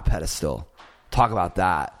that on a pedestal, talk about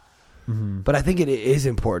that. But I think it is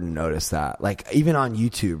important to notice that, like, even on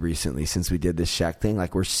YouTube recently, since we did this Shaq thing,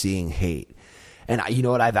 like, we're seeing hate. And you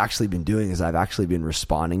know what I've actually been doing is I've actually been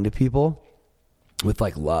responding to people with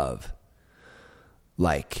like love.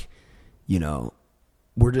 Like, you know,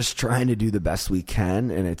 we're just trying to do the best we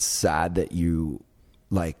can, and it's sad that you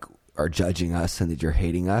like are judging us and that you're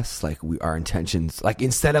hating us. Like, our intentions, like,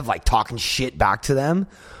 instead of like talking shit back to them,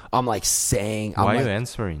 I'm like saying, Why are you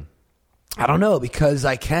answering? I don't know, because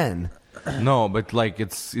I can. No, but like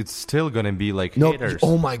it's still gonna be like No, haters.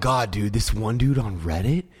 oh my god, dude, this one dude on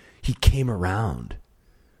Reddit, he came around.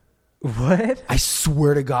 What? I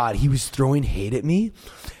swear to God, he was throwing hate at me,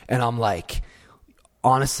 and I'm like,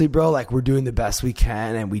 honestly, bro, like, we're doing the best we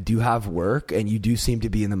can, and we do have work, and you do seem to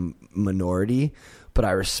be in the minority, but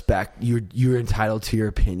I respect you're entitled to your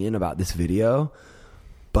opinion about this video,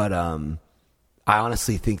 but I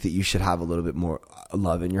honestly think that you should have a little bit more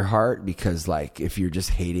love in your heart, because like, if you're just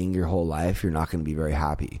hating your whole life, you're not going to be very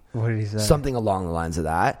happy. What did he say? Something along the lines of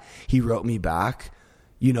that. He wrote me back,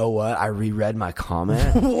 you know what? I reread my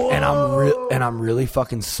comment and I'm really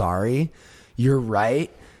fucking sorry. You're right.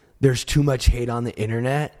 There's too much hate on the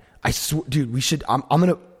internet. I swear, dude, we're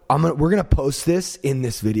gonna post this in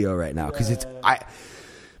this video right now,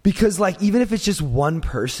 because like, even if it's just one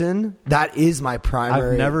person, that is my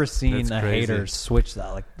primary. I've never seen That's a crazy. hater switch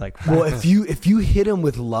that like Well, if you hit them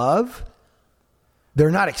with love,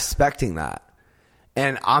 they're not expecting that.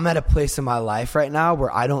 And I'm at a place in my life right now where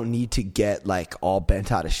I don't need to get like all bent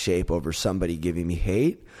out of shape over somebody giving me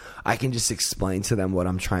hate. I can just explain to them what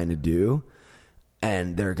I'm trying to do,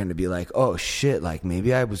 and they're going to be like, oh shit, like,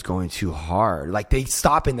 maybe I was going too hard. Like, they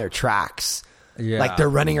stop in their tracks. Yeah. Like, they're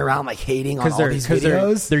running around like hating on all these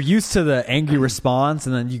videos. They're used to the angry response,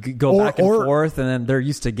 and then you could go back and forth, and then they're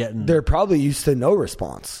used to getting. They're probably used to no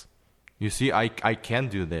response. You see, I can't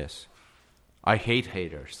do this. I hate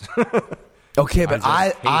haters. Okay, but I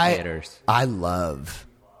just hate haters. I love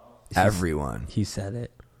everyone, He said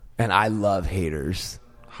it. and I love haters.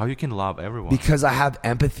 How you can love everyone? Because I have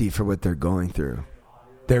empathy for what they're going through.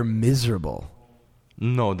 They're miserable.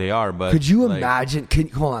 No, they are. But Could you like, imagine?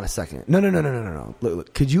 Hold on a second. No.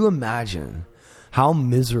 Look. Could you imagine how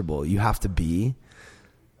miserable you have to be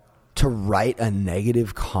to write a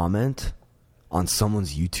negative comment on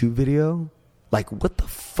someone's YouTube video? Like, what the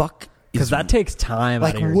fuck? Because that takes time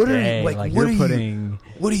Like, out of your what day. are you? Like, you're putting.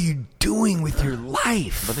 What are you doing with your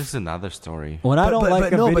life? But this is another story. When I don't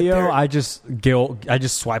like a video, they're- I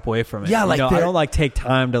just swipe away from it. Yeah, like, I they're- don't like take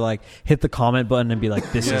time to like hit the comment button and be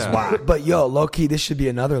like, "This is Yeah. why." But yo, low key, this should be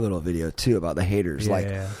another little video too about the haters. Yeah, like,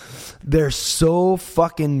 yeah. they're so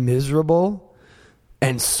fucking miserable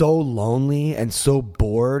and so lonely and so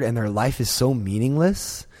bored, and their life is so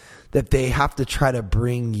meaningless that they have to try to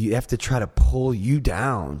pull you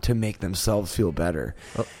down to make themselves feel better.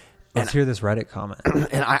 Let's hear this Reddit comment.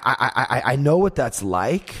 And I know what that's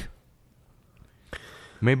like.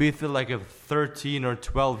 Maybe it's like a 13 or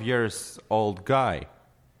 12 years old guy.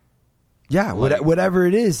 Yeah, whatever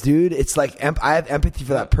it is, dude. It's like, I have empathy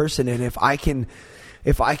for that person, and if I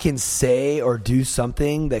can say or do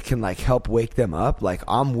something that can like help wake them up, like,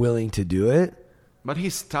 I'm willing to do it. But he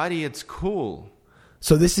studied at school.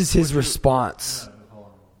 So this is his response.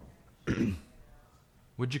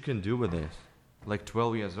 What you can do with this? Like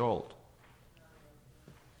 12 years old.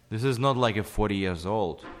 This is not like a 40 years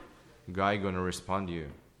old guy gonna respond to you.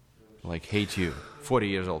 Like hate you. 40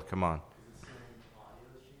 years old, come on.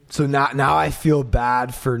 So now I feel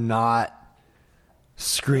bad for not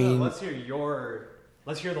Let's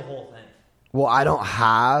hear the whole thing. Well, I don't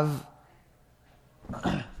have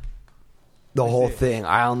the whole thing.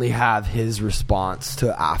 I only have his response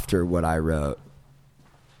to after what I wrote.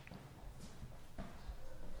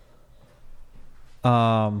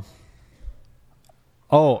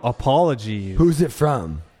 Apologies. Who's it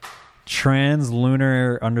from?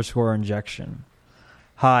 Translunar_injection.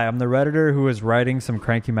 Hi, I'm the Redditor who is writing some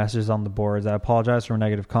cranky messages on the boards. I apologize for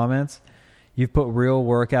negative comments. You've put real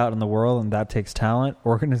work out in the world, and that takes talent,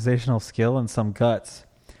 organizational skill, and some guts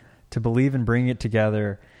to believe in bringing it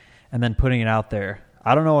together and then putting it out there.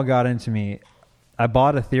 I don't know what got into me. I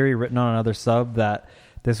bought a theory written on another sub that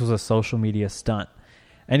this was a social media stunt.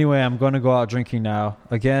 Anyway, I'm going to go out drinking now.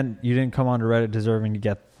 Again, you didn't come onto Reddit deserving to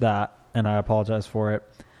get that, and I apologize for it.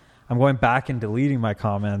 I'm going back and deleting my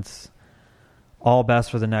comments. All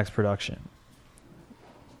best for the next production.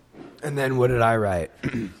 And then what did I write?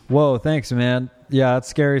 Whoa, thanks, man. Yeah, it's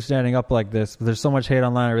scary standing up like this. But there's so much hate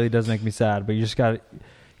online, it really does make me sad. But you just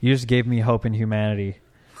gave me hope in humanity.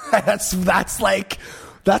 I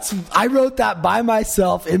wrote that by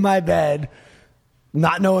myself in my bed,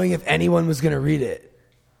 not knowing if anyone was going to read it.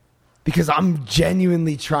 Because I'm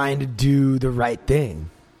genuinely trying to do the right thing.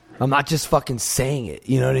 I'm not just fucking saying it.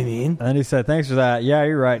 You know what I mean? And he said, thanks for that. Yeah,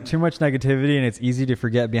 you're right. Too much negativity, and it's easy to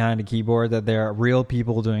forget behind a keyboard that there are real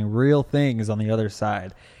people doing real things on the other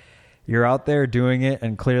side. You're out there doing it,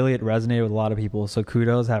 and clearly it resonated with a lot of people. So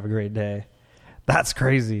kudos. Have a great day. That's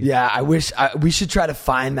crazy. Yeah, we should try to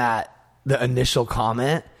find the initial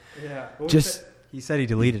comment. Yeah. He said he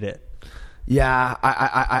deleted it. Yeah,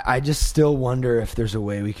 I just still wonder if there's a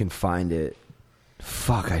way we can find it.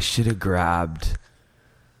 Fuck, I should have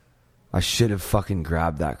fucking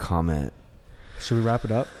grabbed that comment. Should we wrap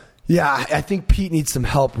it up? Yeah, I think Pete needs some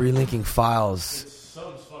help relinking files.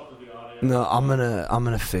 Something's fucked with the audio. No, I'm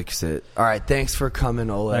gonna fix it. All right, thanks for coming,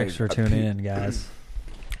 Oleg. Thanks for tuning in, guys.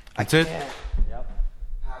 That's it.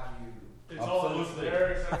 It's all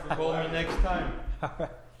there except for Call me next time. the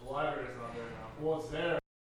library's not there now. Well, it's there.